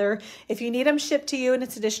together. If you need them shipped to you, and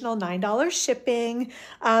it's additional $9 shipping.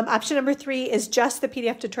 Option number 3 is just the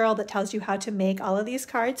PDF tutorial that tells you how to make all of these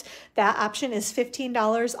cards. That option is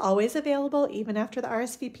 $15, always available, even after the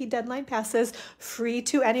RSVP deadline passes, free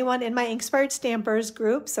to anyone in my Inkspired Stampers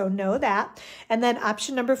group, so know that. And then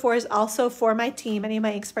option number 4 is also for my team. Any of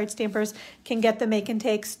my Inkspired Stampers can get the make and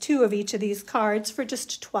takes 2 of each of these cards for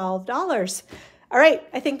just $12. All right,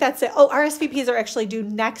 I think that's it. Oh, RSVPs are actually due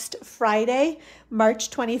next Friday, March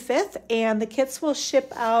 25th, and the kits will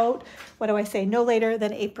ship out, what do I say, no later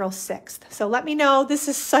than April 6th. So let me know. This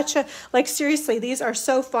is such a, like, seriously, these are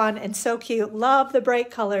so fun and so cute. Love the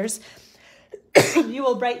bright colors. You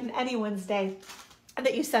will brighten anyone's day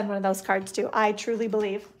that you send one of those cards to, I truly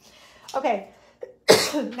believe. Okay,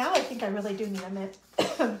 now I think I really do need a mint.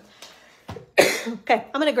 Okay,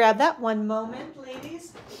 I'm gonna grab that. One moment,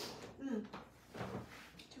 ladies.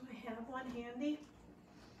 Handy.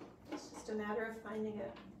 It's just a matter of finding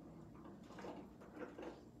it.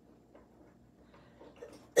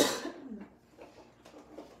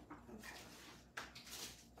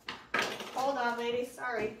 Okay. Hold on, ladies.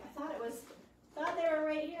 Sorry. I thought they were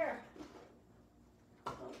right here.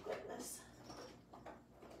 Oh, goodness.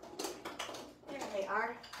 There they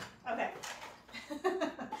are. Okay.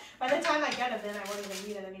 By the time I get them in, I won't even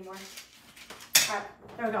need it anymore. All right.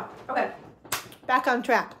 There we go. Okay. Back on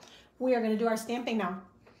track. We are going to do our stamping now.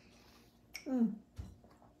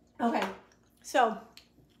 Okay, so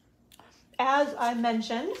as I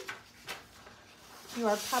mentioned, you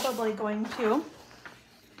are probably going to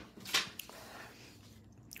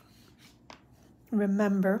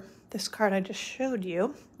remember this card I just showed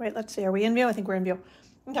you. Right, let's see, are we in view? I think we're in view.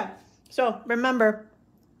 Okay, so remember,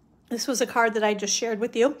 this was a card that I just shared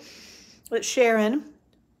with you that Sharon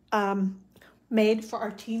made for our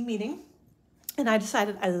team meeting. And I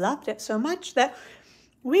decided I loved it so much that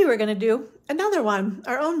we were going to do another one,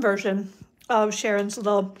 our own version of Sharon's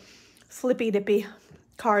little flippy-dippy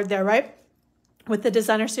card there, right? With the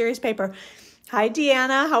designer series paper. Hi,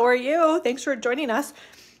 Deanna. How are you? Thanks for joining us.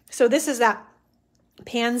 So this is that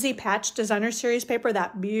pansy patch designer series paper,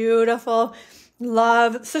 that beautiful,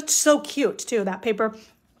 love, so cute too, that paper.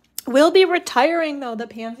 We'll be retiring though, the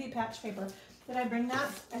pansy patch paper. Did I bring that?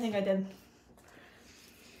 I think I did.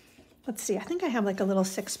 Let's see, I think I have like a little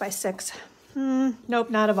 6x6. Nope,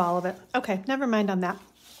 not of all of it. Okay, never mind on that.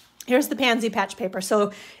 Here's the pansy patch paper.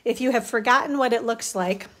 So if you have forgotten what it looks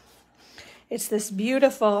like, It's this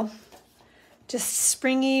beautiful, just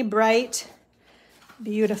springy, bright,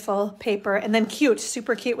 beautiful paper. And then cute,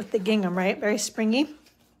 super cute with the gingham, right? Very springy.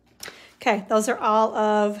 Okay, those are all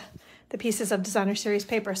of the pieces of Designer Series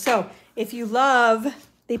paper. So if you love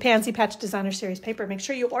the Pansy Patch Designer Series paper, make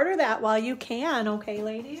sure you order that while you can, okay,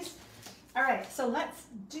 ladies? All right, so let's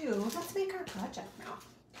make our project now,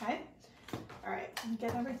 okay? All right,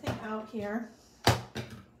 get everything out here.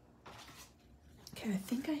 Okay, I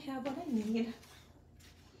think I have what I need.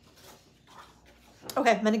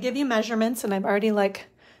 Okay, I'm gonna give you measurements, and I've already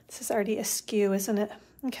this is already askew, isn't it?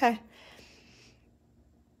 Okay.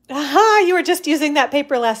 Aha, you were just using that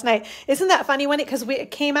paper last night. Isn't that funny, Wendy? Because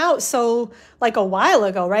it came out so a while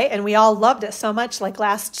ago, right? And we all loved it so much, like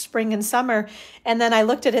last spring and summer. And then I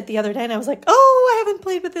looked at it the other day and I was like, oh, I haven't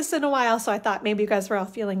played with this in a while. So I thought maybe you guys were all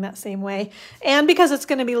feeling that same way. And because it's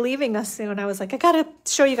going to be leaving us soon, I was like, I got to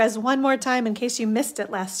show you guys one more time in case you missed it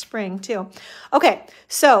last spring too. Okay,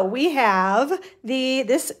 so we have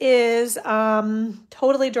this is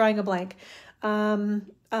totally drawing a blank.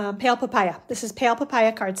 Pale Papaya. This is Pale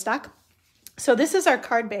Papaya cardstock. So this is our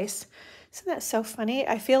card base. Isn't that so funny?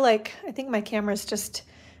 I think my camera's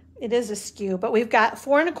it is askew, but we've got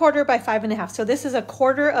 4 1/4 by 5 1/2. So this is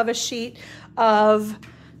 1/4 of a sheet of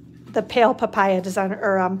the Pale Papaya designer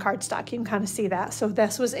cardstock. You can kind of see that. So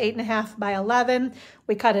this was 8 1/2 by 11.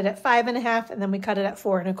 We cut it at 5 1/2, and then we cut it at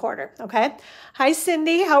 4 1/4. Okay. Hi,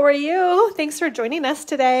 Cindy. How are you? Thanks for joining us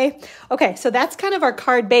today. Okay. So that's kind of our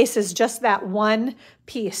card base, is just that one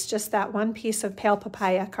piece of Pale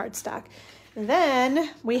Papaya cardstock. Then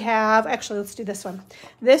we have, actually, let's do this one.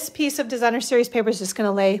 This piece of Designer Series paper is just going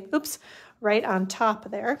to lay, right on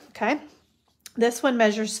top there. Okay. This one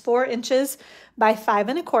measures 4 inches by 5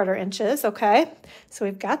 1/4 inches. Okay. So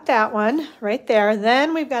we've got that one right there.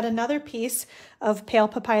 Then we've got another piece of Pale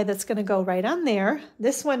Papaya that's going to go right on there.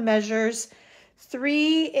 This one measures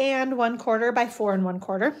 3 1/4 by 4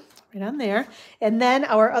 1/4. Right on there. And then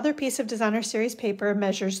our other piece of Designer Series paper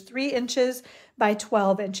measures 3 inches by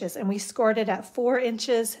 12 inches. And we scored it at 4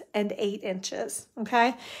 inches and 8 inches.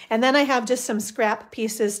 Okay. And then I have just some scrap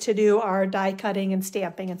pieces to do our die cutting and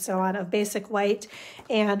stamping and so on of basic white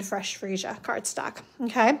and fresh freesia cardstock.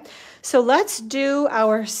 Okay. So let's do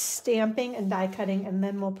our stamping and die cutting, and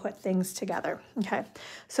then we'll put things together. Okay.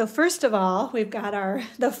 So first of all, we've got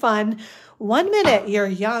the fun 1 minute you're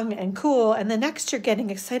young and cool, and the next you're getting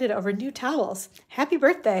excited over new towels. Happy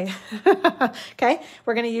birthday. Okay,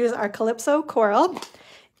 we're going to use our Calypso Coral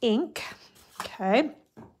ink. Okay.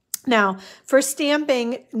 Now, for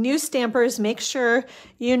stamping, new stampers, make sure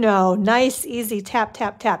you know, nice, easy, tap,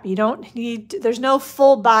 tap, tap. You don't need, there's no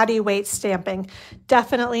full body weight stamping.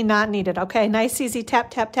 Definitely not needed, okay? Nice, easy,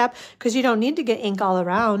 tap, tap, tap, because you don't need to get ink all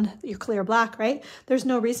around your clear block, right? There's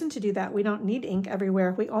no reason to do that. We don't need ink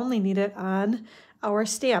everywhere. We only need it on our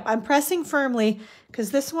stamp. I'm pressing firmly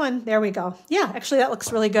because this one, there we go. Yeah, actually that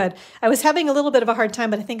looks really good. I was having a little bit of a hard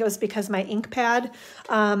time, but I think it was because my ink pad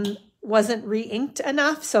wasn't re-inked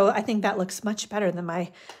enough. So I think that looks much better than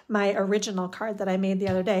my original card that I made the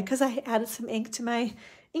other day because I added some ink to my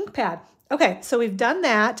ink pad. Okay, so we've done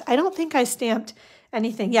that. I don't think I stamped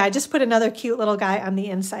anything. Yeah, I just put another cute little guy on the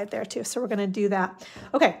inside there too. So we're going to do that.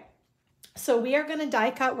 Okay, so we are going to die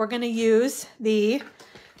cut. We're going to use this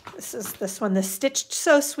one, the Stitched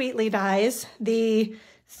So Sweetly dies, the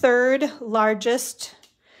 3rd largest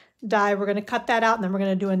die. We're going to cut that out, and then we're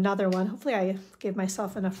going to do another one. Hopefully I gave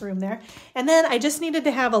myself enough room there. And then I just needed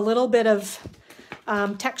to have a little bit of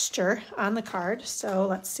texture on the card. So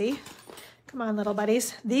let's see. Come on, little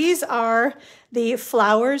buddies. These are the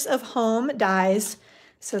Flowers of Home dies.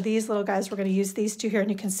 So these little guys, we're going to use these two here,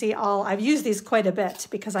 and you can see I've used these quite a bit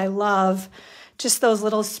because I love just those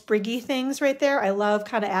little spriggy things right there. I love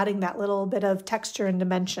kind of adding that little bit of texture and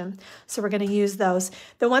dimension. So we're going to use those.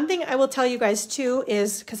 The one thing I will tell you guys too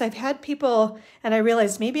is, because I've had people, and I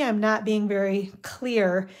realized maybe I'm not being very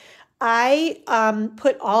clear, I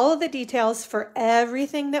put all of the details for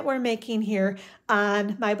everything that we're making here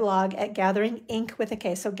on my blog at Gathering Ink with a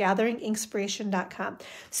K, so gatheringinkspiration.com.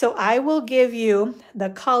 So I will give you the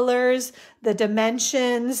colors, the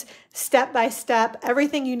dimensions, step by step,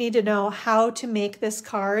 everything you need to know how to make this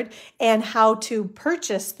card and how to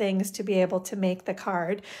purchase things to be able to make the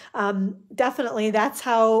card. Definitely, that's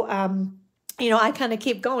how I kind of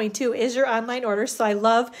keep going too, is your online order. So I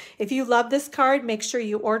love, if you love this card, make sure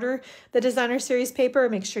you order the Designer Series paper,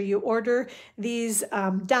 make sure you order these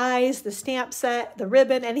dies, the stamp set, the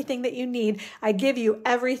ribbon, anything that you need. I give you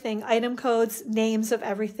everything, item codes, names of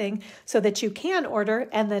everything, so that you can order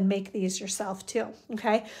and then make these yourself too,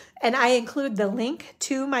 okay? And I include the link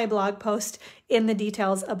to my blog post in the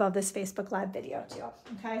details above this Facebook Live video too.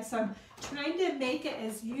 Okay, so I'm trying to make it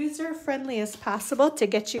as user-friendly as possible to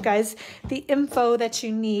get you guys the info that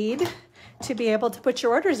you need to be able to put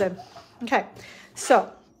your orders in. Okay,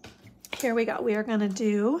 so here we go. We are gonna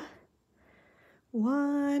do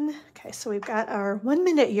one. Okay, so we've got our 1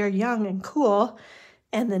 minute you're young and cool,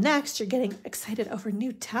 and the next you're getting excited over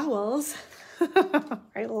new towels.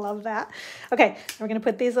 I love that. Okay, we're gonna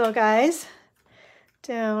put these little guys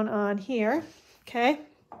down on here. Okay.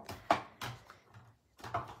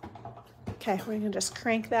 Okay, we're gonna just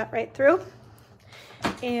crank that right through.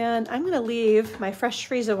 And I'm gonna leave my fresh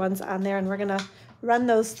freezer ones on there, and we're gonna run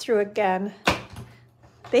those through again.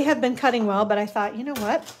 They have been cutting well, but I thought, you know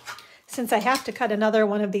what? Since I have to cut another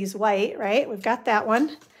one of these white, right? We've got that one.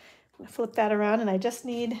 I'm gonna flip that around, and I just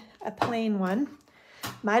need a plain one.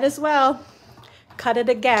 Might as well cut it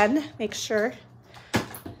again. Make sure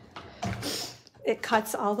it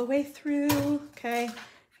cuts all the way through. Okay.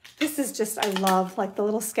 This is just, I love like the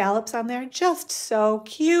little scallops on there. Just so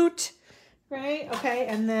cute, right? Okay,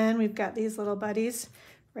 and then we've got these little buddies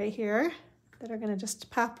right here that are gonna just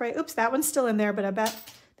pop right, oops, that one's still in there, but I bet,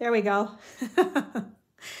 there we go.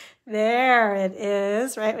 There it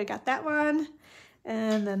is, right? We got that one.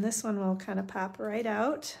 And then this one will kind of pop right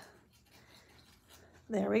out.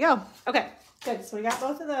 There we go. Okay, good, so we got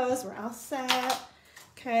both of those. We're all set.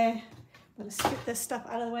 Okay, I'm gonna scoop this stuff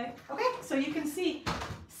out of the way. Okay, so you can see,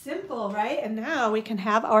 simple, right? And now we can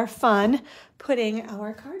have our fun putting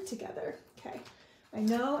our card together. Okay, I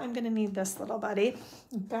know I'm gonna need this little buddy.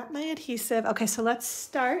 I've got my adhesive. Okay, so let's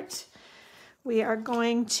start. We are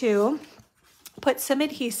going to put some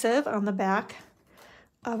adhesive on the back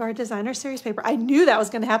of our designer series paper. I knew that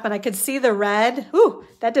was gonna happen. I could see the red. Ooh,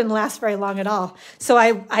 that didn't last very long at all. So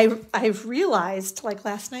I've realized like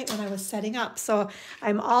last night when I was setting up. So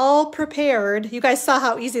I'm all prepared. You guys saw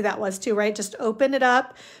how easy that was too, right? Just open it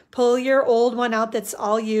up, pull your old one out that's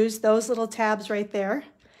all used. Those little tabs right there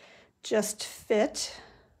just fit.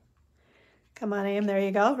 Come on, Aim, there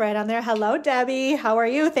you go, right on there. Hello, Debbie, how are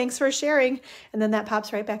you? Thanks for sharing. And then that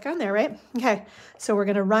pops right back on there, right? Okay, so we're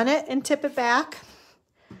gonna run it and tip it back.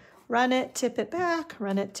 Run it, tip it back,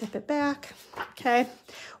 run it, tip it back, okay?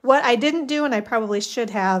 What I didn't do, and I probably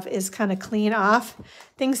should have, is kind of clean off.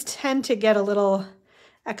 Things tend to get a little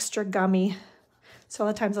extra gummy. So a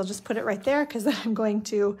lot of times I'll just put it right there because then I'm going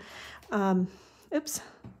to, oops,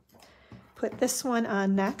 put this one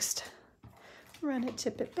on next. Run it,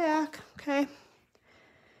 tip it back, okay?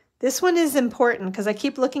 This one is important because I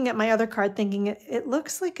keep looking at my other card thinking it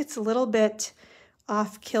looks like it's a little bit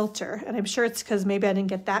off kilter, and I'm sure it's because maybe I didn't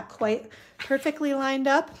get that quite perfectly lined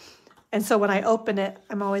up. And so when I open it,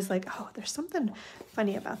 I'm always like, oh, there's something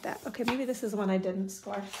funny about that. Okay, maybe this is the one I didn't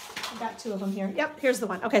score. I got two of them here. Yep, here's the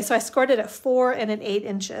one. Okay, so I scored it at 4 and 8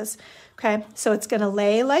 inches. Okay, so it's gonna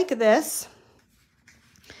lay like this.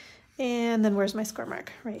 And then where's my score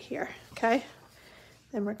mark? Right here, okay?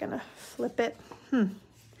 Then we're gonna flip it.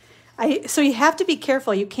 So you have to be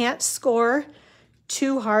careful. You can't score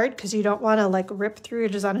too hard because you don't want to like rip through your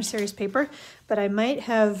designer series paper, but I might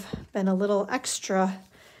have been a little extra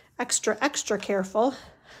careful.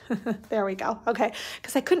 There we go. Okay,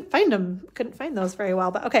 because I couldn't find those very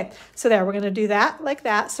well, but okay. So there, we're gonna do that like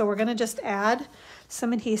that. So we're gonna just add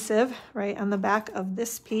some adhesive right on the back of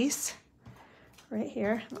this piece right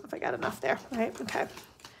here. I don't know if I got enough there, right? Okay.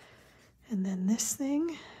 And then this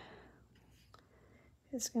thing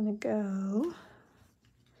is gonna go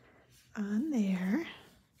on there.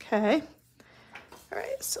 Okay. All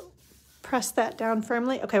right, so press that down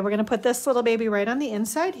firmly. Okay, we're gonna put this little baby right on the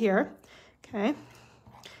inside here. Okay.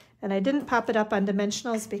 And I didn't pop it up on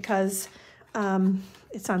dimensionals because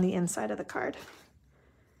it's on the inside of the card.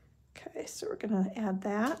 Okay, so we're gonna add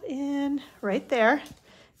that in right there.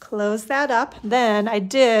 Close that up. Then I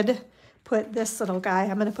did put this little guy.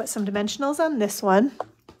 I'm gonna put some dimensionals on this one,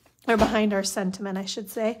 or behind our sentiment, I should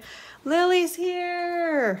say. Lily's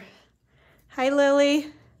here. Hi, Lily. Did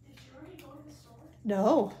you already go to the store?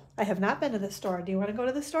 No, I have not been to the store. Do you want to go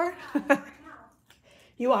to the store? Yeah, right now.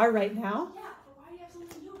 You are right now? Yeah, but why do you have so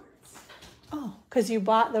many yogurts? Oh, because you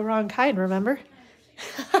bought the wrong kind, remember?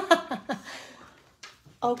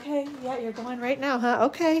 Okay, yeah, you're going right now, huh?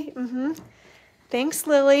 Okay, Thanks,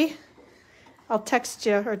 Lily. I'll text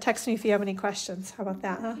you, or text me if you have any questions. How about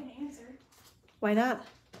that, huh? You can answer. Why not?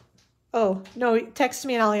 Oh, no, text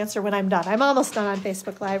me and I'll answer when I'm done. I'm almost done on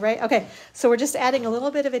Facebook Live, right? Okay, so we're just adding a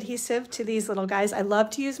little bit of adhesive to these little guys. I love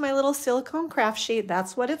to use my little silicone craft sheet.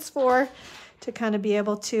 That's what it's for, to kind of be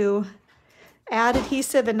able to add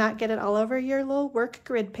adhesive and not get it all over your little work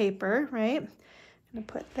grid paper, right? I'm gonna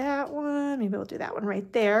put that one, maybe we'll do that one right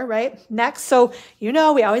there, right? Next, so you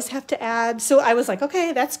know, we always have to add, so I was like,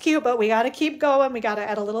 okay, that's cute, but we gotta keep going. We gotta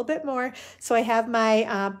add a little bit more. So I have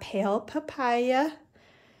my pale papaya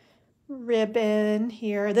ribbon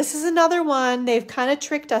here. This is another one. They've kind of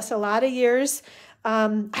tricked us a lot of years.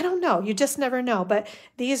 I don't know, you just never know, but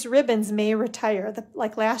these ribbons may retire.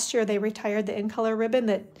 Like last year, they retired the in color ribbon.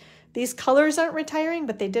 That these colors aren't retiring,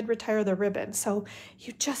 but they did retire the ribbon. So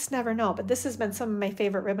you just never know. But this has been some of my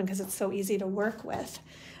favorite ribbon because it's so easy to work with.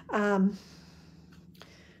 There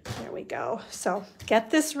we go. So get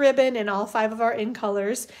this ribbon in all 5 of our in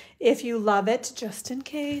colors if you love it, just in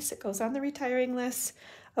case it goes on the retiring list.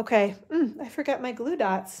 Okay, I forgot my glue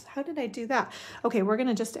dots. How did I do that? Okay, we're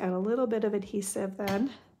gonna just add a little bit of adhesive then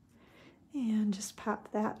and just pop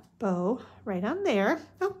that bow right on there.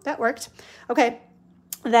 Oh, that worked. Okay.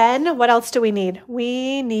 Then what else do we need?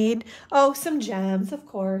 We need, oh, some gems, of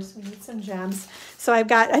course. We need some gems. So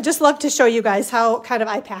I just love to show you guys how kind of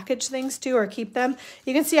I package things too, or keep them.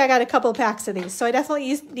 You can see I got a couple packs of these. So I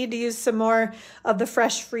definitely need to use some more of the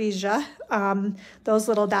fresh freesia, those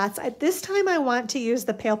little dots. This time I want to use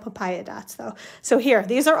the pale papaya dots though. So here,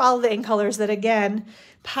 these are all the in colors that again,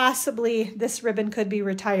 possibly this ribbon could be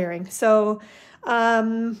retiring. So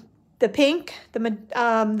the pink,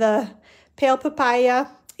 the pale papaya,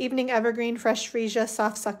 evening evergreen, fresh freesia,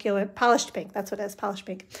 soft succulent, polished pink. That's what it is, polished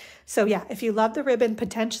pink. So yeah, if you love the ribbon,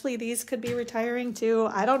 potentially these could be retiring too.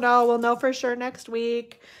 I don't know. We'll know for sure next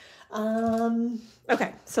week.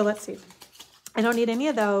 Okay, so let's see. I don't need any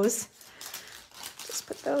of those. Just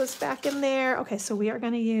put those back in there. Okay, so we are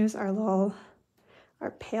going to use our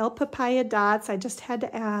pale papaya dots. I just had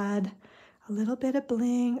to add a little bit of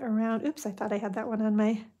bling around. Oops, I thought I had that one on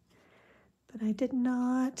my... but I did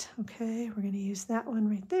not. Okay, we're going to use that one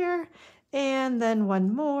right there. And then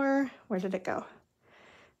one more. Where did it go?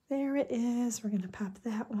 There it is. We're going to pop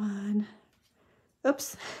that one.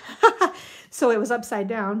 Oops. So it was upside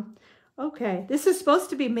down. Okay, this is supposed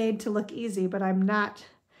to be made to look easy, but I'm not.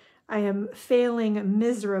 I am failing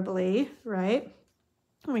miserably, right?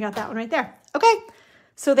 And we got that one right there. Okay,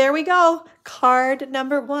 so there we go. Card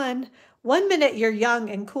number 1. 1 minute you're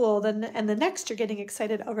young and cool, and the next you're getting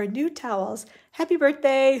excited over new towels. Happy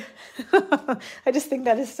birthday. I just think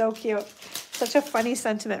that is so cute. Such a funny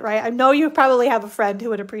sentiment, right? I know you probably have a friend who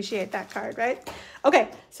would appreciate that card, right? Okay,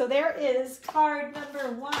 so there is card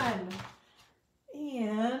number 1.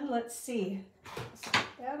 And let's see. Let's get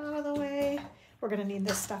that out of the way. We're going to need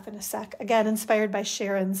this stuff in a sec. Again, inspired by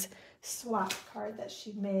Sharon's swap card that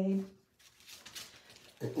she made.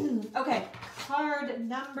 Okay, card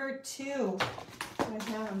number 2.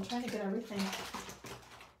 I'm trying to get everything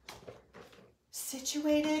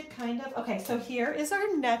situated, kind of. Okay, so here is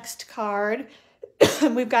our next card.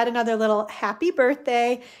 We've got another little happy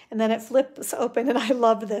birthday, and then it flips open, and I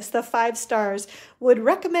love this. The 5 stars. Would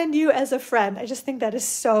recommend you as a friend. I just think that is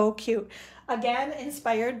so cute. Again,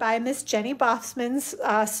 inspired by Miss Jenny Bothman's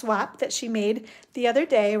swap that she made the other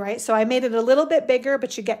day, right? So I made it a little bit bigger,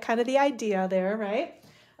 but you get kind of the idea there, right?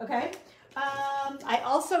 Okay. I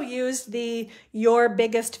also used the Your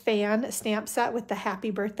Biggest Fan stamp set with the happy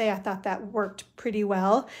birthday. I thought that worked pretty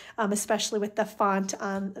well, especially with the font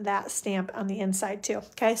on that stamp on the inside too.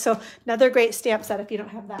 Okay, so another great stamp set if you don't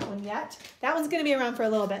have that one yet. That one's going to be around for a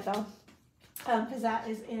little bit though, because that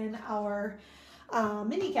is in our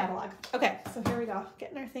mini catalog. Okay, so here we go.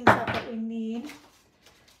 Getting our things out that we need.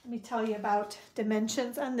 Let me tell you about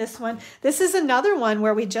dimensions on this one. This is another one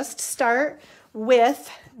where we just start with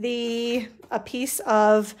a piece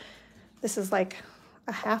of, this is like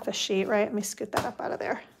a half a sheet, right? Let me scoot that up out of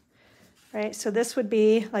there, right? So this would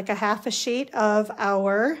be like a half a sheet of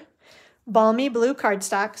our balmy blue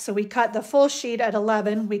cardstock. So we cut the full sheet at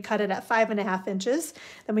 11, we cut it at 5.5 inches,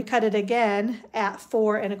 then we cut it again at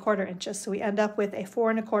 4.25 inches. So we end up with a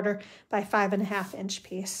 4.25 by 5.5 inch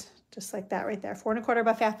piece, just like that right there. 4.25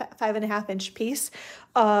 by 5.5 inch piece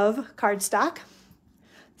of cardstock.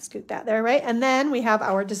 Scoot that there, right? And then we have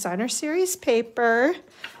our designer series paper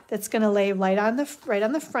that's going to lay right on the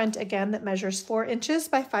front again, that measures 4 inches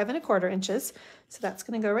by 5.25 inches. So that's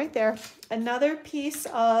going to go right there. Another piece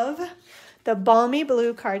of the balmy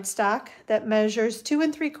blue cardstock that measures 2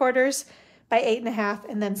 3/4 by 8.5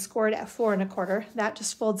 and then scored at 4.25. That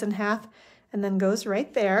just folds in half and then goes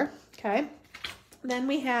right there. Okay. Then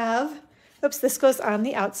we have, oops, this goes on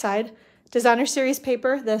the outside. Designer series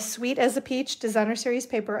paper, the Sweet as a Peach designer series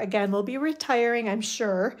paper, again, will be retiring, I'm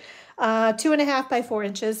sure. 2.5 by 4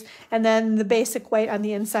 inches. And then the basic white on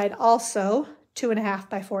the inside, also 2.5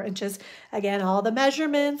 by 4 inches. Again, all the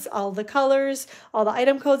measurements, all the colors, all the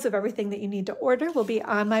item codes of everything that you need to order will be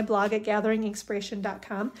on my blog at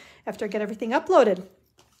gatheringinspiration.com after I get everything uploaded.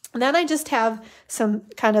 And then I just have some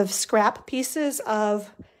kind of scrap pieces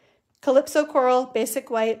of Calypso Coral, Basic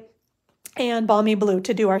White, and Balmy Blue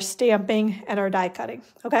to do our stamping and our die cutting,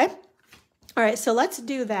 okay? All right, so let's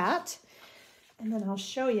do that, and then I'll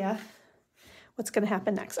show you what's going to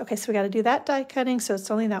happen next. Okay, so we got to do that die cutting, so it's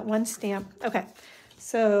only that one stamp. Okay,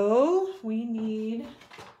 so we need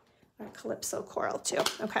our Calypso Coral too.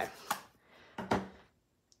 Okay,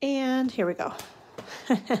 and here we go.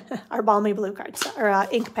 Our Balmy Blue cards, or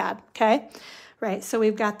ink pad, okay? Right, so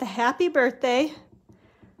we've got the happy birthday.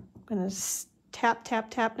 I'm going to tap, tap,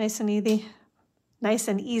 tap, nice and easy. Nice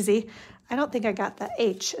and easy. I don't think I got the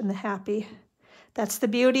H in the happy. That's the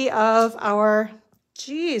beauty of our,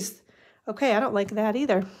 geez. Okay, I don't like that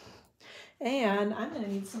either. And I'm going to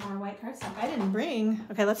need some more white cardstock. I didn't bring,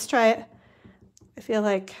 okay, let's try it. I feel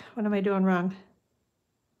like, what am I doing wrong?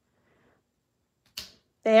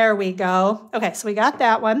 There we go. Okay, so we got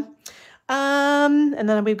that one. And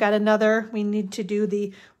then we've got another, we need to do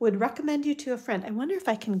the would recommend you to a friend. I wonder if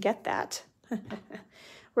I can get that.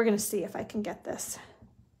 We're going to see if I can get this.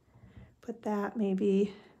 Put that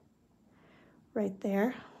maybe right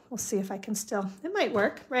there. We'll see if I can still, it might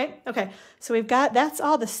work, right? Okay, so we've got, that's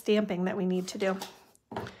all the stamping that we need to do.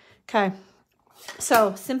 Okay,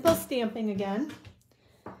 so simple stamping again.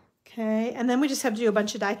 Okay, and then we just have to do a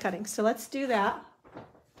bunch of die cutting. So let's do that.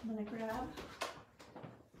 I'm going to grab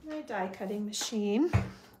my die cutting machine.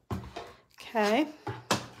 Okay,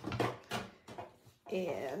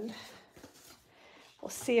 and we'll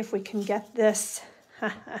see if we can get this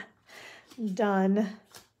done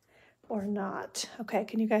or not. Okay,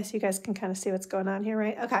 can you guys can kind of see what's going on here,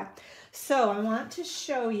 right? Okay, so I want to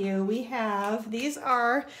show you, we have, these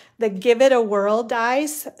are the Give It a Whirl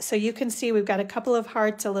dies. So you can see we've got a couple of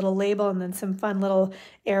hearts, a little label, and then some fun little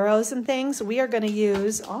arrows and things. We are going to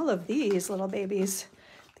use all of these little babies.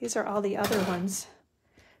 These are all the other ones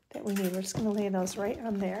that we need. We're just going to lay those right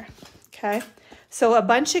on there. Okay, so a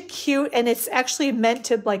bunch of cute, and it's actually meant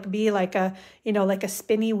to like be like a, you know, like a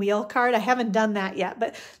spinny wheel card. I haven't done that yet,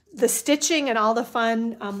 but the stitching and all the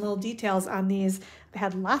fun little details on these, I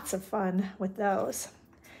had lots of fun with those.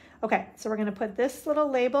 Okay, so we're going to put this little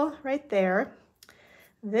label right there.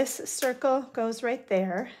 This circle goes right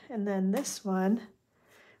there, and then this one,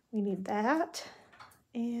 we need that,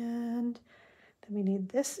 and then we need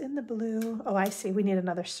this in the blue. Oh, I see. We need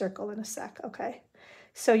another circle in a sec. Okay.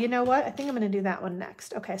 So you know what? I think I'm going to do that one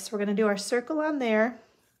next. Okay, so we're going to do our circle on there,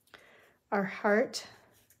 our heart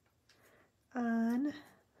on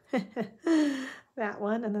that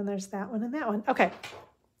one, and then there's that one and that one. Okay,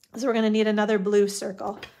 so we're going to need another blue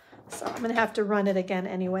circle. So I'm going to have to run it again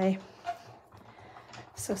anyway.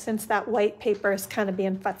 So since that white paper is kind of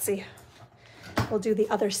being futzy, we'll do the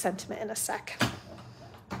other sentiment in a sec.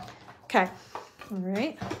 Okay, all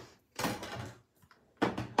right.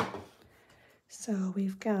 So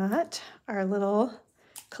we've got our little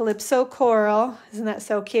Calypso Coral. Isn't that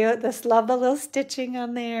so cute? Just love the little stitching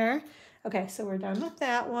on there. Okay, so we're done with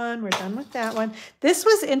that one. We're done with that one. This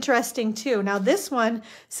was interesting too. Now this one,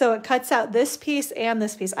 so it cuts out this piece and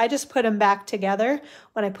this piece. I just put them back together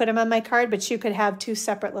when I put them on my card, but you could have two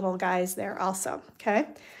separate little guys there also, okay?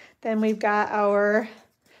 Then we've got our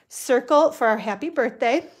circle for our happy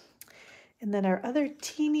birthday. And then our other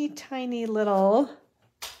teeny tiny little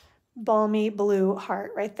Balmy Blue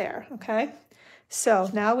heart right there, okay? So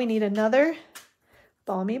now we need another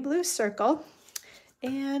Balmy Blue circle.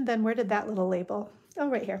 And then where did that little label? Oh,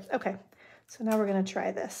 right here. Okay, so now we're going to try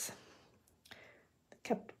this.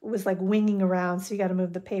 It was like winging around, so you got to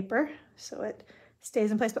move the paper so it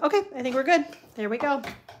stays in place. But okay, I think we're good. There we go.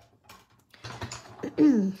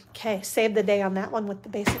 Okay, save the day on that one with the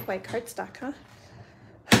basic white cardstock, huh?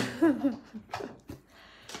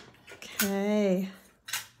 Okay.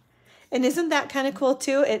 And isn't that kind of cool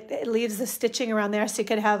too? It leaves the stitching around there, so you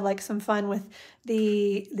could have like some fun with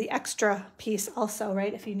the extra piece also,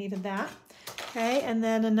 right? If you needed that. Okay, and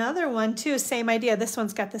then another one too, same idea. This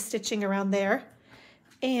one's got the stitching around there.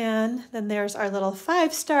 And then there's our little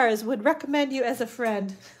 5 stars, would recommend you as a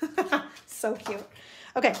friend. So cute.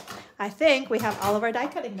 Okay, I think we have all of our die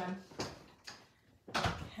cutting done.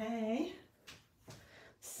 Okay,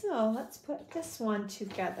 so let's put this one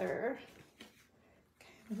together.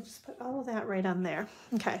 We'll just put all of that right on there.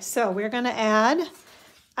 Okay, so we're going to add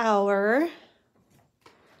our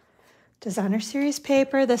Designer Series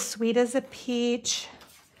paper, the Sweet as a Peach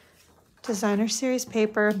Designer Series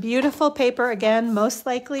paper. Beautiful paper, again, most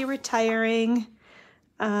likely retiring.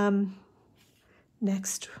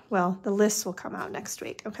 well, the lists will come out next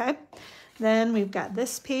week, okay? Then we've got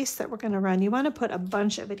this piece that we're gonna run. You wanna put a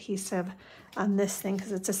bunch of adhesive on this thing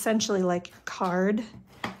because it's essentially like a card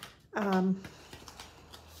that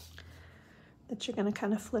you're gonna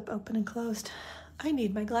kind of flip open and closed. I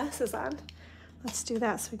need my glasses on. Let's do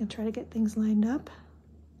that so we can try to get things lined up.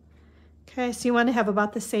 Okay, so you wanna have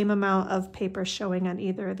about the same amount of paper showing on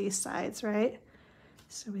either of these sides, right?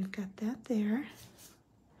 So we've got that there.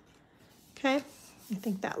 Okay, I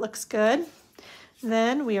think that looks good.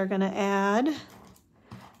 Then we are gonna add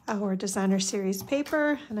our designer series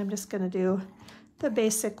paper, and I'm just gonna do the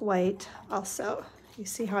basic white also. You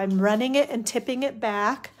see how I'm running it and tipping it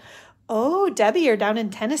back. Oh, Debbie, you're down in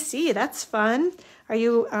Tennessee. That's fun. Are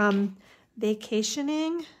you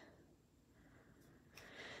vacationing?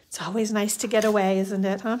 It's always nice to get away, isn't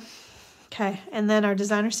it, huh? Okay, and then our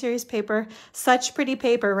designer series paper, such pretty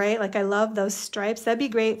paper, right? Like I love those stripes. That'd be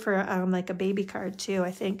great for like a baby card too,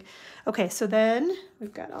 I think. Okay, so then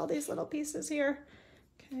we've got all these little pieces here.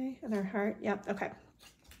 Okay, and our heart, yep, okay.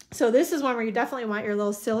 So this is one where you definitely want your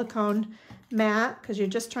little silicone mat because you're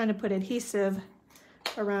just trying to put adhesive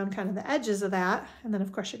around kind of the edges of that. And then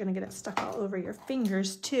of course you're gonna get it stuck all over your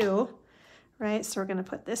fingers too, right? So we're gonna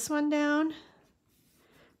put this one down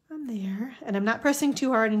on there. And I'm not pressing too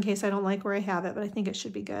hard in case I don't like where I have it, but I think it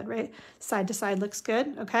should be good, right? Side to side looks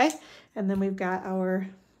good, okay? And then we've got our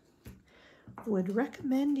would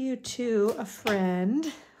recommend you to a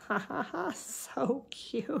friend. Ha ha ha, so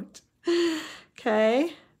cute.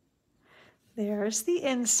 Okay, there's the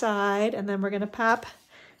inside, and then we're gonna pop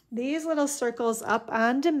these little circles up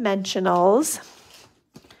on dimensionals.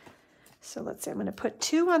 So let's see, I'm gonna put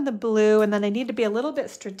 2 on the blue, and then I need to be a little bit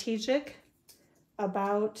strategic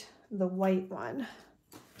about the white one.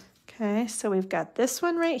 Okay, so we've got this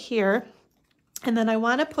one right here, and then I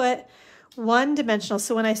wanna put 1 dimensional.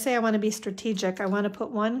 So when I say I wanna be strategic, I wanna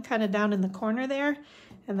put 1 kind of down in the corner there,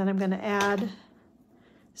 and then I'm gonna add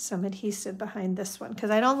some adhesive behind this one because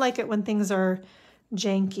I don't like it when things are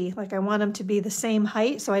janky. Like I want them to be the same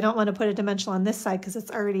height, so I don't want to put a dimensional on this side because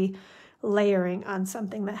it's already layering on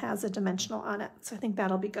something that has a dimensional on it. So I think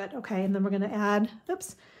that'll be good. Okay, and then we're gonna add,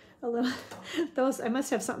 oops, a little, those, I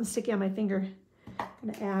must have something sticky on my finger. I'm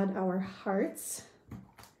gonna add our hearts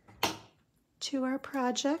to our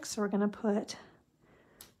project. So we're gonna put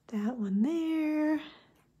that one there,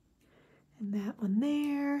 and that one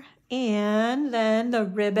there, and then the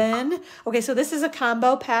ribbon. Okay, so this is a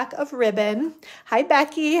combo pack of ribbon. Hi,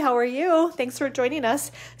 Becky, how are you? Thanks for joining us.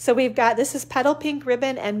 So we've got, this is Petal Pink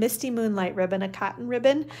ribbon and Misty Moonlight ribbon, a cotton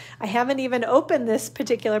ribbon. I haven't even opened this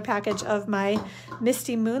particular package of my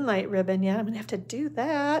Misty Moonlight ribbon yet. I'm gonna have to do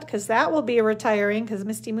that because that will be retiring because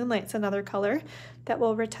Misty Moonlight's another color that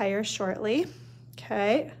will retire shortly.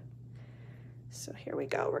 Okay. So here we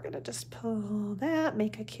go. We're gonna just pull that,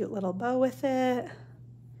 make a cute little bow with it.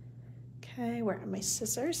 Okay, where are my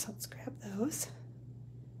scissors? Let's grab those.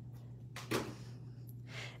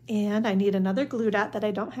 And I need another glue dot that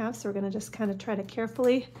I don't have, so we're gonna just kind of try to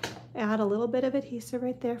carefully add a little bit of adhesive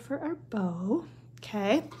right there for our bow.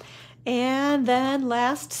 Okay, and then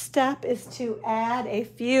last step is to add a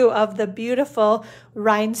few of the beautiful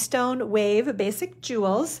rhinestone wave basic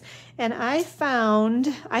jewels. And I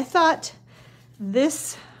thought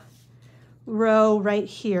this row right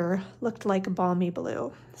here looked like balmy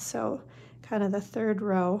blue. So kind of the 3rd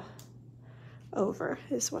row over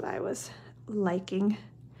is what I was liking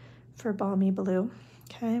for balmy blue.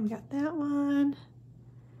 Okay, we got that one.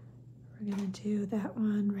 We're gonna do that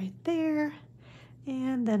one right there.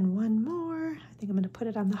 And then 1 more. I think I'm gonna put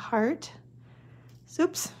it on the heart.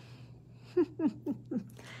 Oops.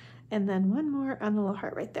 And then 1 more on the little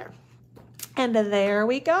heart right there. And there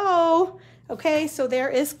we go. Okay, so there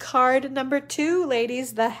is card number 2,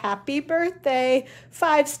 ladies, the happy birthday.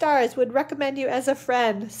 5 stars, would recommend you as a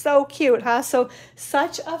friend. So cute, huh? So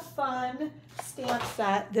such a fun stamp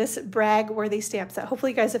set, this Bragworthy stamp set.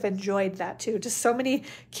 Hopefully you guys have enjoyed that too. Just so many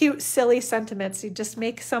cute, silly sentiments. You just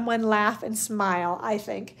make someone laugh and smile, I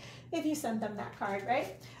think, if you send them that card,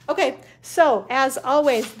 right? Okay, so as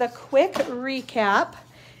always, the quick recap.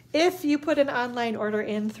 If you put an online order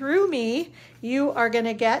in through me, you are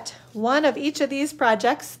gonna get 1 of each of these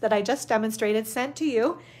projects that I just demonstrated sent to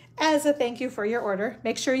you as a thank you for your order.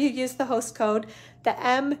 Make sure you use the host code, the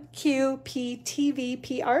MQPTVPRB.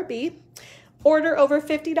 Order over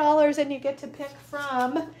 $50 and you get to pick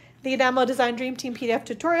from the Demo Design Dream Team PDF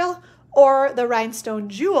tutorial or the rhinestone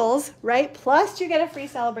jewels, right? Plus you get a free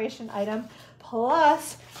celebration item,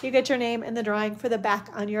 plus you get your name in the drawing for the back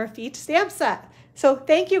on your feet stamp set. So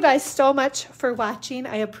thank you guys so much for watching.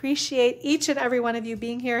 I appreciate each and every one of you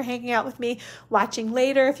being here, hanging out with me, watching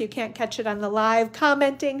later. If you can't catch it on the live,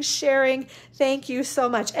 commenting, sharing, thank you so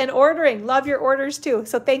much. And ordering, love your orders too.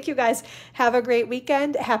 So thank you guys. Have a great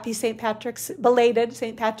weekend. Happy belated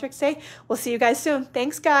St. Patrick's Day. We'll see you guys soon.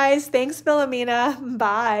 Thanks guys. Thanks Philomena.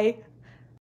 Bye.